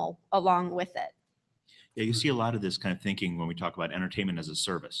animal along with it. Yeah, you see a lot of this kind of thinking when we talk about entertainment as a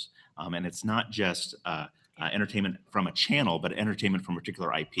service. And it's not just entertainment from a channel, but entertainment from a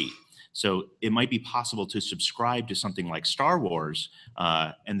particular IP. So it might be possible to subscribe to something like Star Wars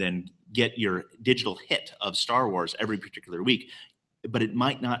and then get your digital hit of Star Wars every particular week, but it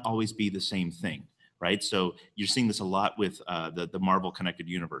might not always be the same thing, right? So you're seeing this a lot with the Marvel Connected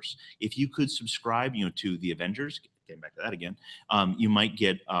Universe. If you could subscribe, to the Avengers, getting back to that again, you might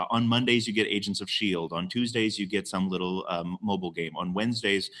get, on Mondays, you get Agents of S.H.I.E.L.D. On Tuesdays, you get some little mobile game. On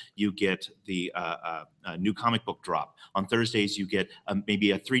Wednesdays, you get the new comic book drop. On Thursdays, you get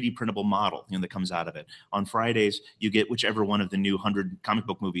maybe a 3D printable model that comes out of it. On Fridays, you get whichever one of the new 100 comic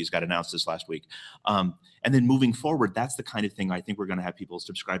book movies got announced this last week. And then moving forward, that's the kind of thing I think we're going to have people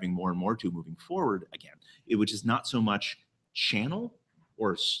subscribing more and more to moving forward again, which is not so much channel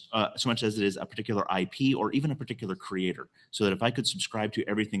or so much as it is a particular IP or even a particular creator. So that if I could subscribe to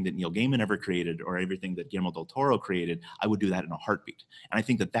everything that Neil Gaiman ever created or everything that Guillermo del Toro created, I would do that in a heartbeat. And I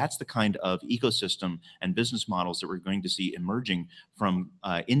think that that's the kind of ecosystem and business models that we're going to see emerging from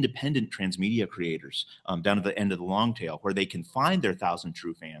independent transmedia creators down at the end of the long tail, where they can find their 1,000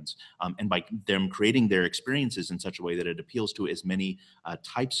 true fans. And by them creating their experiences in such a way that it appeals to as many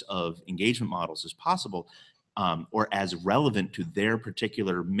types of engagement models as possible, or as relevant to their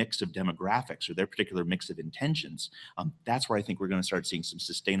particular mix of demographics or their particular mix of intentions, that's where I think we're going to start seeing some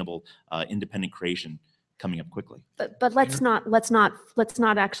sustainable independent creation coming up quickly. But let's not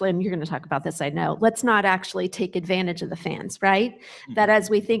actually, and you're going to talk about this, I know, let's not actually take advantage of the fans, right? Mm-hmm. That as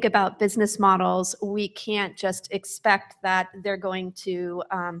we think about business models, we can't just expect that they're going to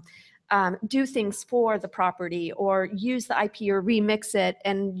do things for the property or use the IP or remix it,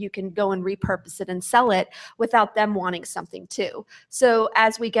 and you can go and repurpose it and sell it without them wanting something too. So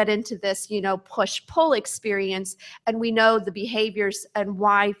as we get into this, push-pull experience, and we know the behaviors and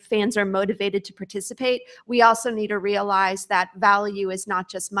why fans are motivated to participate, we also need to realize that value is not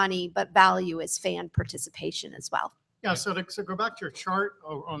just money, but value is fan participation as well. Yeah, so to go back to your chart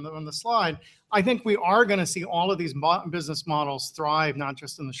on the slide, I think we are going to see all of these business models thrive, not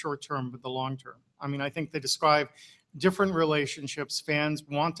just in the short term, but the long term. I mean, I think they describe different relationships fans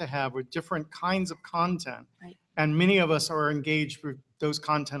want to have with different kinds of content. Right. And many of us are engaged with those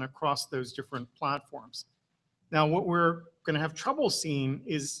content across those different platforms. Now, what we're going to have trouble seeing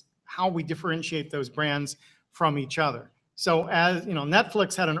is how we differentiate those brands from each other. So as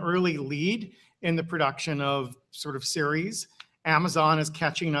Netflix had an early lead in the production of sort of series. Amazon is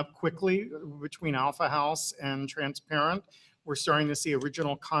catching up quickly between Alpha House and Transparent. We're starting to see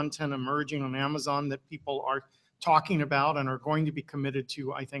original content emerging on Amazon that people are talking about and are going to be committed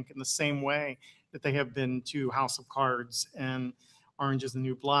to, I think, in the same way that they have been to House of Cards and Orange is the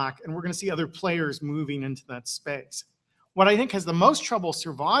New Black. And we're going to see other players moving into that space. What I think has the most trouble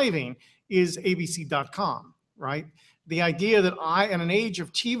surviving is ABC.com, right? The idea that in an age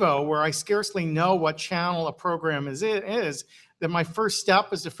of TiVo, where I scarcely know what channel a program is, that my first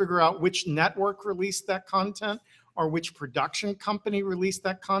step is to figure out which network released that content or which production company released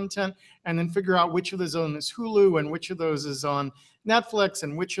that content, and then figure out which of those is Hulu and which of those is on Netflix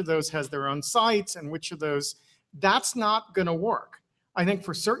and which of those has their own sites and which of those, that's not going to work. I think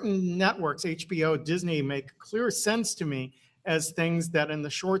for certain networks, HBO, Disney, make clear sense to me as things that in the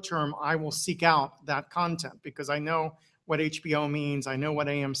short term, I will seek out that content because I know what HBO means, I know what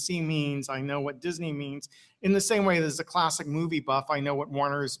AMC means, I know what Disney means. In the same way as a classic movie buff, I know what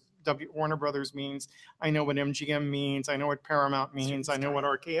Warner's Warner Brothers means. I know what MGM means. I know what Paramount means. I know what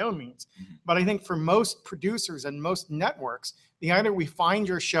RKO means. But I think for most producers and most networks, the idea we find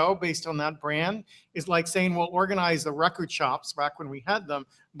your show based on that brand is like saying we'll organize the record shops back when we had them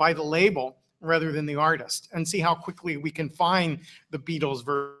by the label rather than the artist, and see how quickly we can find the Beatles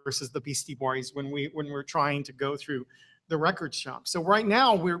versus the Beastie Boys when we're trying to go through the record shop. So right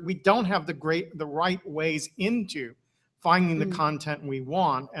now we don't have the right ways into finding the content we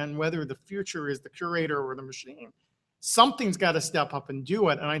want, and whether the future is the curator or the machine, something's got to step up and do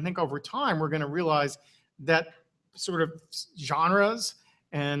it. And I think over time we're going to realize that sort of genres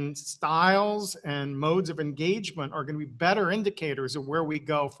and styles and modes of engagement are going to be better indicators of where we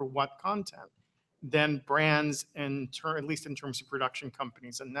go for what content than brands, at least in terms of production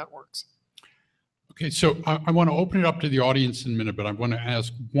companies and networks. Okay, so I want to open it up to the audience in a minute, but I want to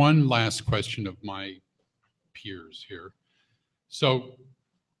ask one last question of my peers here. So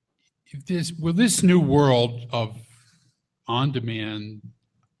will this new world of on-demand,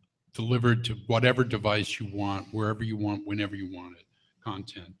 delivered to whatever device you want, wherever you want, whenever you want it,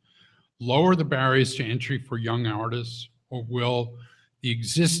 content, lower the barriers to entry for young artists, or will the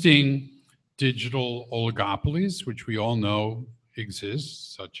existing digital oligopolies, which we all know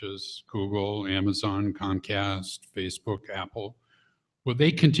exist, such as Google, Amazon, Comcast, Facebook, Apple, will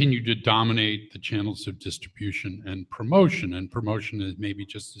they continue to dominate the channels of distribution and promotion? And promotion is maybe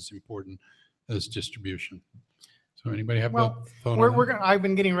just as important as distribution. So anybody have a thought on that? I've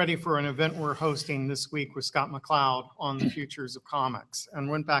been getting ready for an event we're hosting this week with Scott McCloud on the futures of comics, and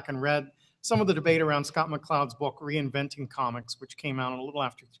went back and read some of the debate around Scott McCloud's book, Reinventing Comics, which came out a little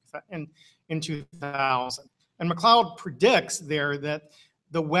after in 2000. And McCloud predicts there that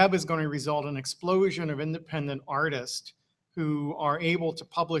the web is going to result in an explosion of independent artists who are able to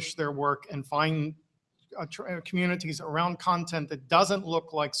publish their work and find communities around content that doesn't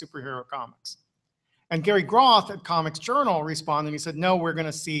look like superhero comics. And Gary Groth at Comics Journal responded, and he said, no, we're going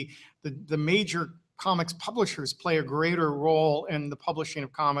to see the major comics publishers play a greater role in the publishing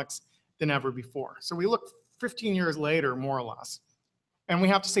of comics than ever before. So we look 15 years later, more or less, and we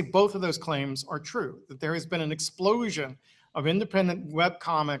have to say both of those claims are true, that there has been an explosion of independent web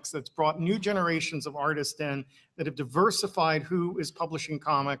comics that's brought new generations of artists in, that have diversified who is publishing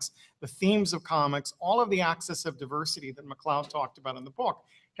comics, the themes of comics, all of the access of diversity that McCloud talked about in the book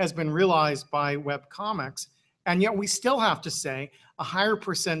has been realized by web comics. And yet we still have to say a higher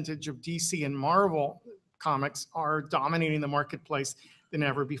percentage of DC and Marvel comics are dominating the marketplace than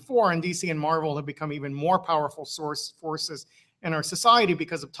ever before. And DC and Marvel have become even more powerful forces in our society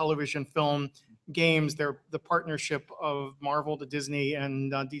because of television, film, games. The partnership of Marvel to Disney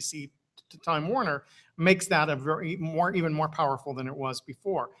and DC to Time Warner makes that even more powerful than it was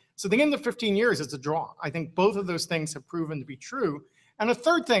before. So the end of 15 years is a draw. I think both of those things have proven to be true. And a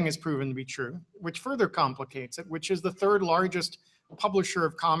third thing has proven to be true, which further complicates it, which is the third largest publisher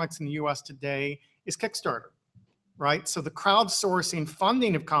of comics in the US today is Kickstarter, right? So the crowdsourcing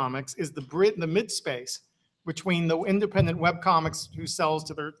funding of comics is the mid-space between the independent web comics who sells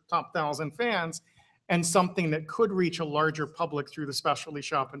to their top 1,000 fans and something that could reach a larger public through the specialty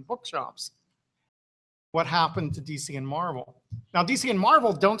shop and bookshops. What happened to DC and Marvel? Now, DC and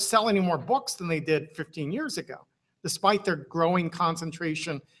Marvel don't sell any more books than they did 15 years ago. Despite their growing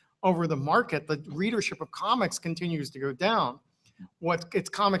concentration over the market, the readership of comics continues to go down. It's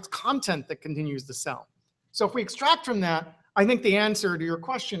comics content that continues to sell. So if we extract from that, I think the answer to your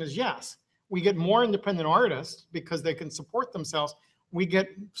question is yes. We get more independent artists because they can support themselves. We get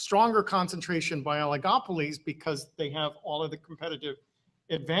stronger concentration by oligopolies because they have all of the competitive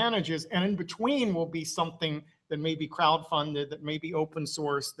advantages. And in between will be something that may be crowdfunded, that may be open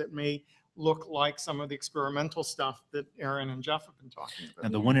source, that may look like some of the experimental stuff that Aaron and Jeff have been talking about.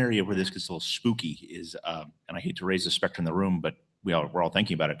 And the one area where this gets a little spooky is, and I hate to raise the specter in the room, but we're all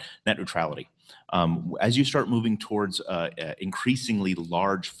thinking about it, net neutrality. As you start moving towards increasingly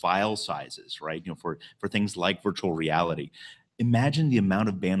large file sizes, right? For things like virtual reality, imagine the amount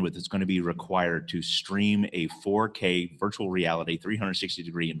of bandwidth that's going to be required to stream a 4K virtual reality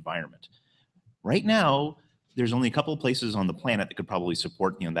 360-degree environment. Right now, there's only a couple of places on the planet that could probably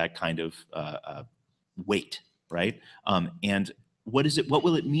support that kind of weight, right? And what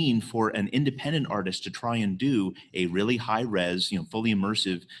will it mean for an independent artist to try and do a really high res, fully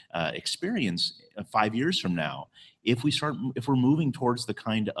immersive experience 5 years from now? If we're moving towards the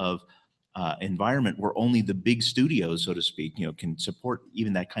kind of environment where only the big studios, so to speak, can support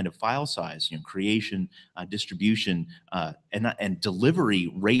even that kind of file size, creation, distribution, and delivery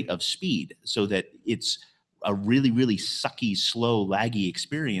rate of speed, so that it's a really, really sucky, slow, laggy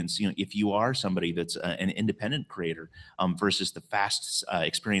experience, if you are somebody that's an independent creator versus the fast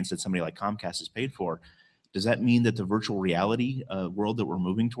experience that somebody like Comcast is paid for. Does that mean that the virtual reality world that we're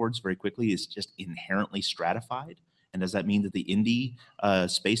moving towards very quickly is just inherently stratified? And does that mean that the indie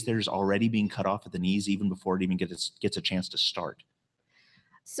space there is already being cut off at the knees even before it even gets a chance to start?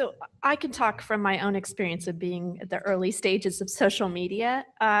 So I can talk from my own experience of being at the early stages of social media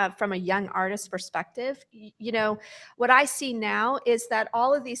from a young artist perspective. What I see now is that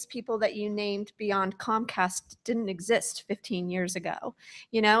all of these people that you named beyond Comcast didn't exist 15 years ago,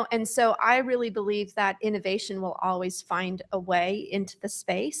 and so I really believe that innovation will always find a way into the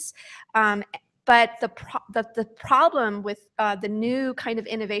space. But the problem with the new kind of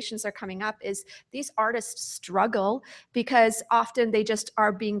innovations that are coming up is these artists struggle because often they just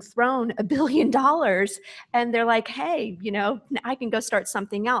are being thrown $1 billion and they're like, hey, I can go start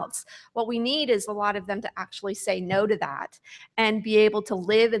something else. What we need is a lot of them to actually say no to that and be able to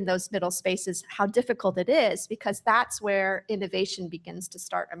live in those middle spaces, how difficult it is, because that's where innovation begins to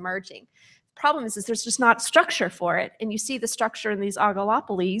start emerging. Problem is there's just not structure for it, and you see the structure in these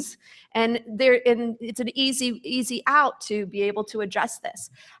oligopolies, and it's an easy out to be able to address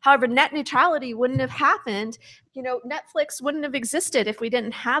this. However, net neutrality wouldn't have happened. Netflix wouldn't have existed if we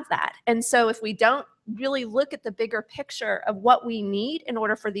didn't have that. And so if we don't really look at the bigger picture of what we need in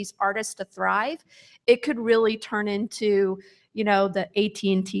order for these artists to thrive, it could really turn into the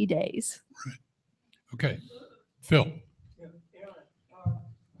AT&T days. Right. Okay, Phil.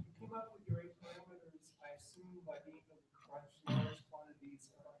 Large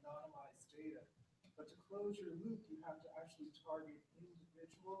quantities of anonymized data. But to close your loop, you have to actually target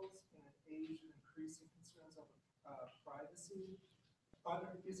individuals in an age of increasing concerns over privacy.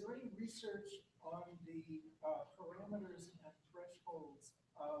 Is there any research on the parameters and thresholds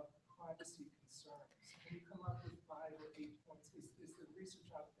of privacy concerns? Can you come up with 5 or 8 points? Is there research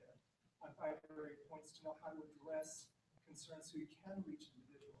out there on 5 or 8 points to know how to address concerns so you can reach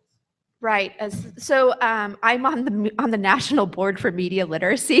individuals? Right. So I'm on the National Board for Media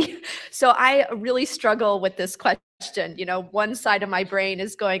Literacy. So I really struggle with this question. One side of my brain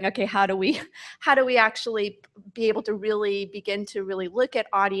is going, okay, how do we actually be able to really begin to really look at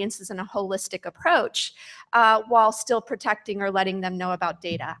audiences in a holistic approach while still protecting or letting them know about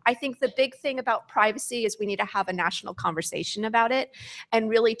data? I think the big thing about privacy is we need to have a national conversation about it and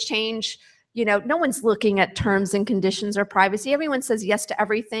really change. No one's looking at terms and conditions or privacy. Everyone says yes to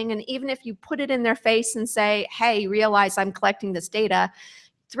everything. And even if you put it in their face and say, hey, realize I'm collecting this data,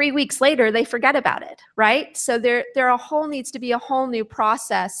 3 weeks later, they forget about it, right? So there needs to be a whole new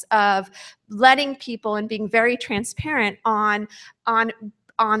process of letting people and being very transparent on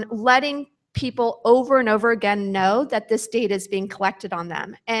letting people over and over again know that this data is being collected on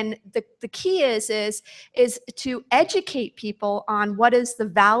them. And the key is to educate people on what is the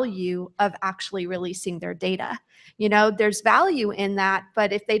value of actually releasing their data. There's value in that,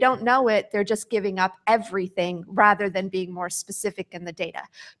 but if they don't know it, they're just giving up everything rather than being more specific in the data.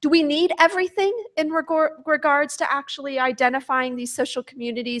 Do we need everything in regards to actually identifying these social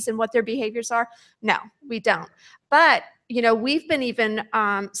communities and what their behaviors are? No, we don't. But we've been even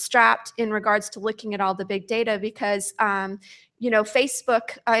strapped in regards to looking at all the big data because,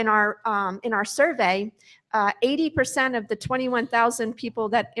 Facebook in our survey, 80% of the 21,000 people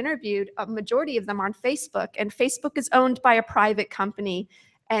that interviewed, a majority of them on Facebook, and Facebook is owned by a private company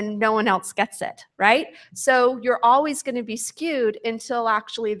and no one else gets it, right? So you're always going to be skewed until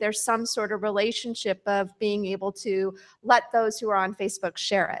actually there's some sort of relationship of being able to let those who are on Facebook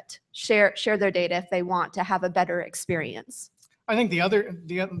share their data if they want to have a better experience. I think the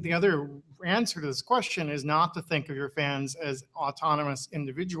other answer to this question is not to think of your fans as autonomous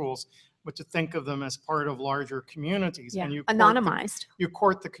individuals, but to think of them as part of larger communities. Yeah, and you anonymized. You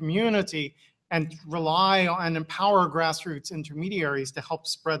court the community and rely on and empower grassroots intermediaries to help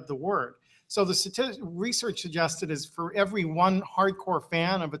spread the word. So the research suggested is for every one hardcore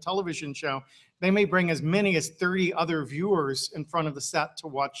fan of a television show, they may bring as many as 30 other viewers in front of the set to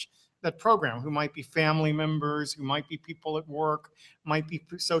watch that program, who might be family members, who might be people at work, might be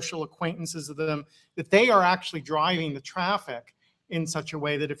social acquaintances of them, that they are actually driving the traffic in such a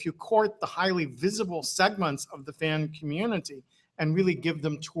way that if you court the highly visible segments of the fan community and really give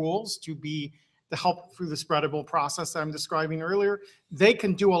them tools to help through the spreadable process I'm describing earlier, they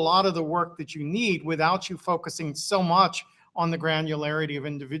can do a lot of the work that you need without you focusing so much on the granularity of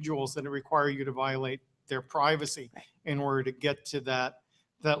individuals that require you to violate their privacy in order to get to that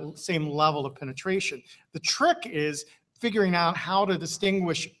same level of penetration. The trick is figuring out how to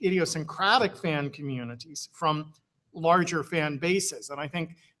distinguish idiosyncratic fan communities from larger fan bases. And I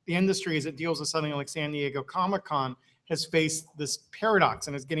think the industry, as it deals with something like San Diego Comic-Con, has faced this paradox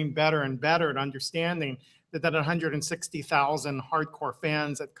and is getting better and better at understanding that 160,000 hardcore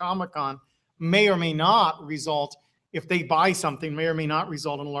fans at Comic-Con may or may not result, if they buy something, may or may not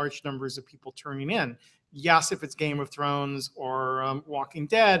result in large numbers of people turning in. Yes, if it's Game of Thrones or Walking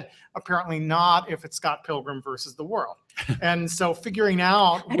Dead, apparently not if it's Scott Pilgrim versus the World. And so figuring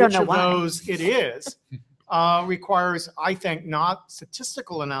out which of those it is requires, I think, not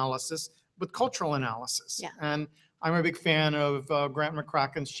statistical analysis, but cultural analysis. Yeah. And I'm a big fan of Grant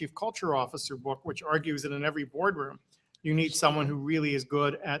McCracken's Chief Culture Officer book, which argues that in every boardroom, you need someone who really is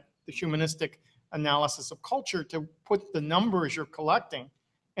good at the humanistic analysis of culture to put the numbers you're collecting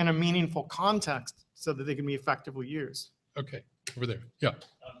in a meaningful context so that they can be effectively used. Okay, over there. Yeah.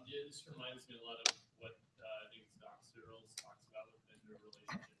 Yeah, this reminds me a lot of what I think Doc Searles talks about with vendor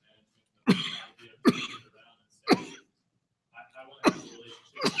relationship management. The idea of turning it around and saying, I want to have a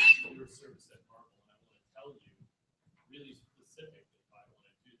relationship with your service at Marvel, and I want to tell you really specifically if I want to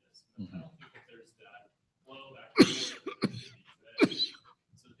do this. And I don't think that there's that flow back and forth that there should be today.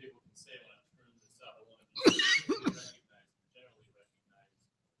 So that people can say, when I turn this up, I want to be recognized, generally recognized,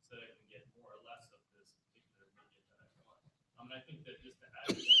 so that I can get more or less of this particular media that I want. And I think that just to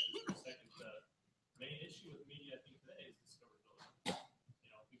add to that, just for a second, the main issue with media, I think, today is discoverability. You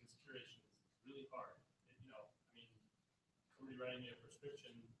know, because curation is really hard. You know, I mean, somebody writing me a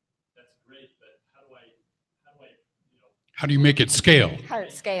prescription, that's great, but how do I, you know, How do you make it scale? How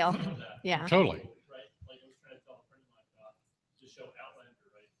to scale. that, Yeah. Totally. right? Like I was trying to tell a friend of mine about the show Outlander,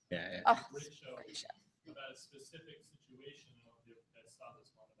 right? Yeah. Oh, Great show great show. about a specific situation. I don't know if you guys saw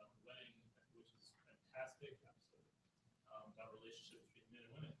this one about the wedding, which is fantastic episode about relationships between men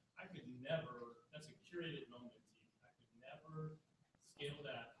and women. I could never, that's a curated moment, Steve. I could never scale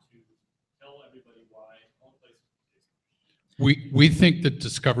that to tell everybody why. Only place We think that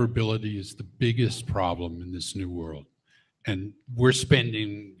discoverability is the biggest problem in this new world. And we're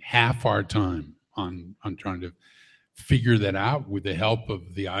spending half our time on trying to figure that out with the help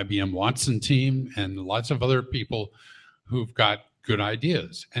of the IBM Watson team and lots of other people who've got good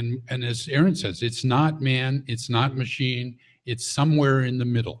ideas. And as Aaron says, it's not man, it's not machine, it's somewhere in the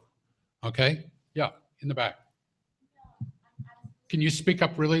middle. Okay? Yeah, in the back. Can you speak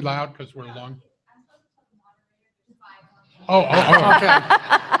up really loud because we're long? Oh. Okay.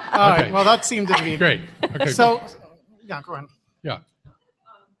 All right. Okay. Well, that seemed to be Great. Okay. So, yeah, go ahead. Yeah.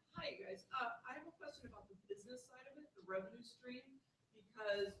 Hi, guys. I have a question about the business side of it, the revenue stream,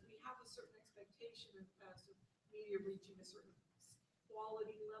 because we have a certain expectation in the past of media reaching a certain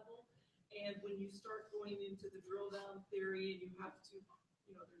quality level. And when you start going into the drill down theory and you have to,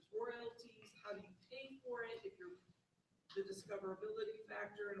 you know, there's royalties, how do you pay for it? If you're the discoverability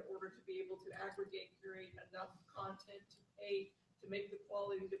factor in order to be able to aggregate, curate enough content to pay, to make the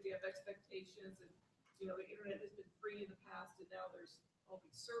quality that we have expectations. And, you know, the internet has been free in the past, and now there's all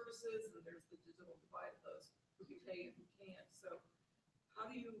these services, and there's the digital divide of those who can pay and who can't. So how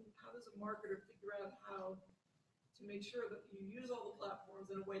does a marketer figure out how to make sure that you use all the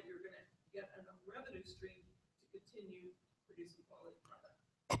platforms in a way that you're going to get enough revenue stream to continue producing quality product?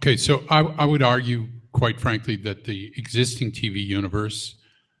 Okay, so I would argue, quite frankly, that the existing TV universe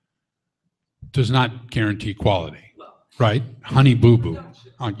does not guarantee quality, right? Honey Boo Boo,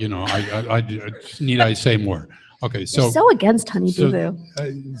 you know, need I say more? Okay, so You're so against Honey Boo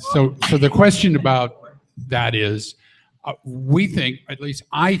Boo. so the question about that is, we think, at least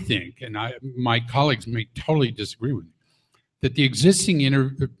I think, and my colleagues may totally disagree with me, that the existing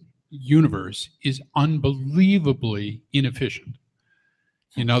universe is unbelievably inefficient.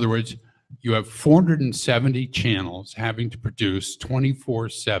 In other words, you have 470 channels having to produce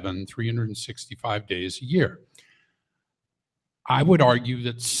 24/7, 365 days a year. I would argue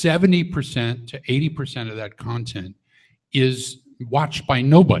that 70% to 80% of that content is watched by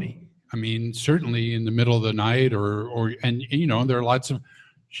nobody. I mean, certainly in the middle of the night and you know, there are lots of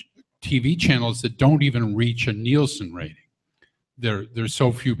TV channels that don't even reach a Nielsen rating. There's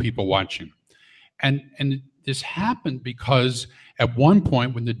so few people watching. And this happened because at one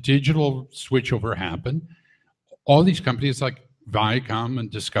point when the digital switchover happened, all these companies like Viacom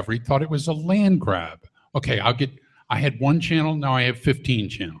and Discovery thought it was a land grab. Okay, I had one channel, now I have 15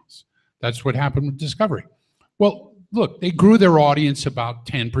 channels. That's what happened with Discovery. Well, look, they grew their audience about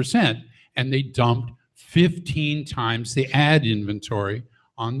 10% and they dumped 15 times the ad inventory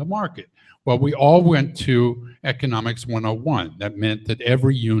on the market. Well, we all went to Economics 101. That meant that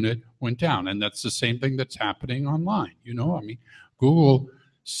every unit went down. And that's the same thing that's happening online. You know, I mean, Google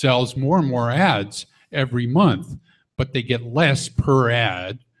sells more and more ads every month, but they get less per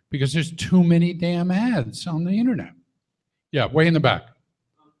ad because there's too many damn ads on the internet. Yeah, way in the back.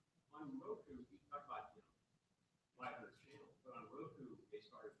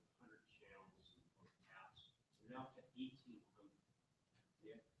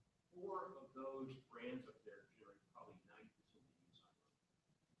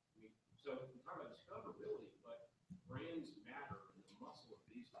 So we talk about discoverability, but brands matter, and the muscle of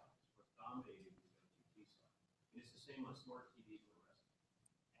these things, what's dominating the OTT side. And it's the same on smart TVs and the rest.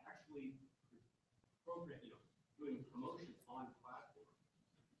 Actually, program, doing promotion on platform,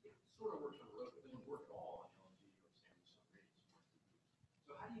 it sort of works on the road, but it doesn't work at all on LG or Samsung radio smart TV.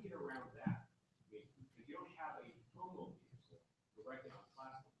 So how do you get around that? I mean, if you don't have a promo vehicle directly on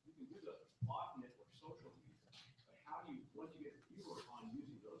platform, you can do the off-net or social media, but how do you, once you get the viewer on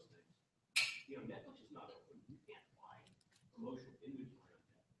using those things, Netflix is not open. You can't buy promotional inventory on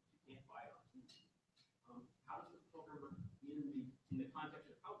Netflix. You can't buy it on TV. How does the program in the context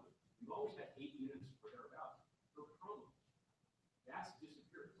of outlet? We've always had 8 units or thereabouts for promo. That's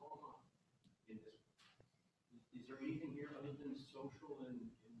disappeared. It's all gone in this. Is there anything here other than social and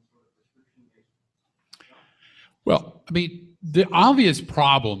sort of prescription-based? Well, I mean, the obvious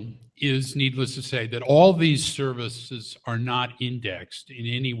problem is, needless to say, that all these services are not indexed in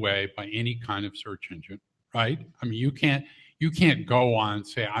any way by any kind of search engine, right? I mean, you can't go on and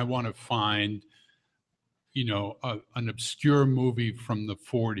say, I want to find, an obscure movie from the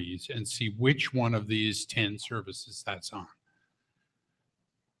 40s and see which one of these 10 services that's on.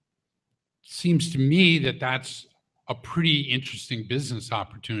 Seems to me that that's a pretty interesting business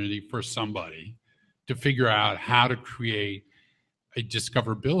opportunity for somebody to figure out how to create a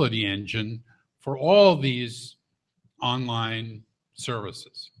discoverability engine for all these online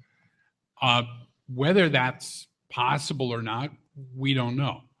services. Whether that's possible or not, we don't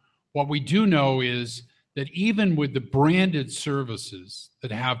know. What we do know is that even with the branded services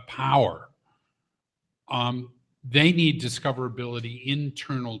that have power, they need discoverability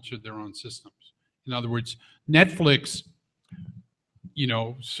internal to their own systems. In other words, Netflix,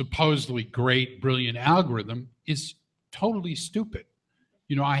 supposedly great, brilliant algorithm is totally stupid.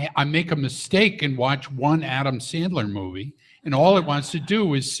 I make a mistake and watch one Adam Sandler movie, and all it wants to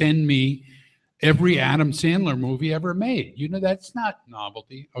do is send me every Adam Sandler movie ever made. That's not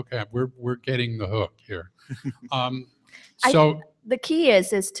novelty. Okay, we're getting the hook here. The key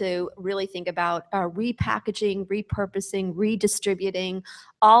is to really think about repackaging, repurposing, redistributing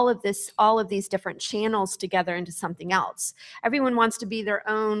all of these different channels together into something else. Everyone wants to be their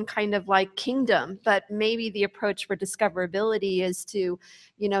own kind of like kingdom, but maybe the approach for discoverability is to,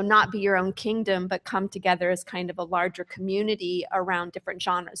 not be your own kingdom, but come together as kind of a larger community around different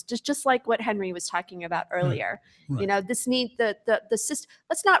genres. Just like what Henry was talking about earlier. Right. This need the system.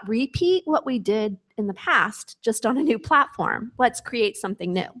 Let's not repeat what we did in the past, just on a new platform. Let's create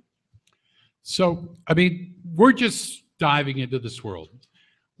something new. So, I mean, we're just diving into this world.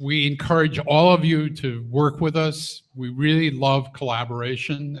 We encourage all of you to work with us. We really love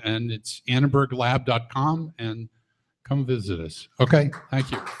collaboration, and it's annenberglab.com, and come visit us. Okay, thank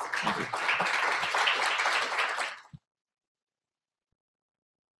you. Thank you.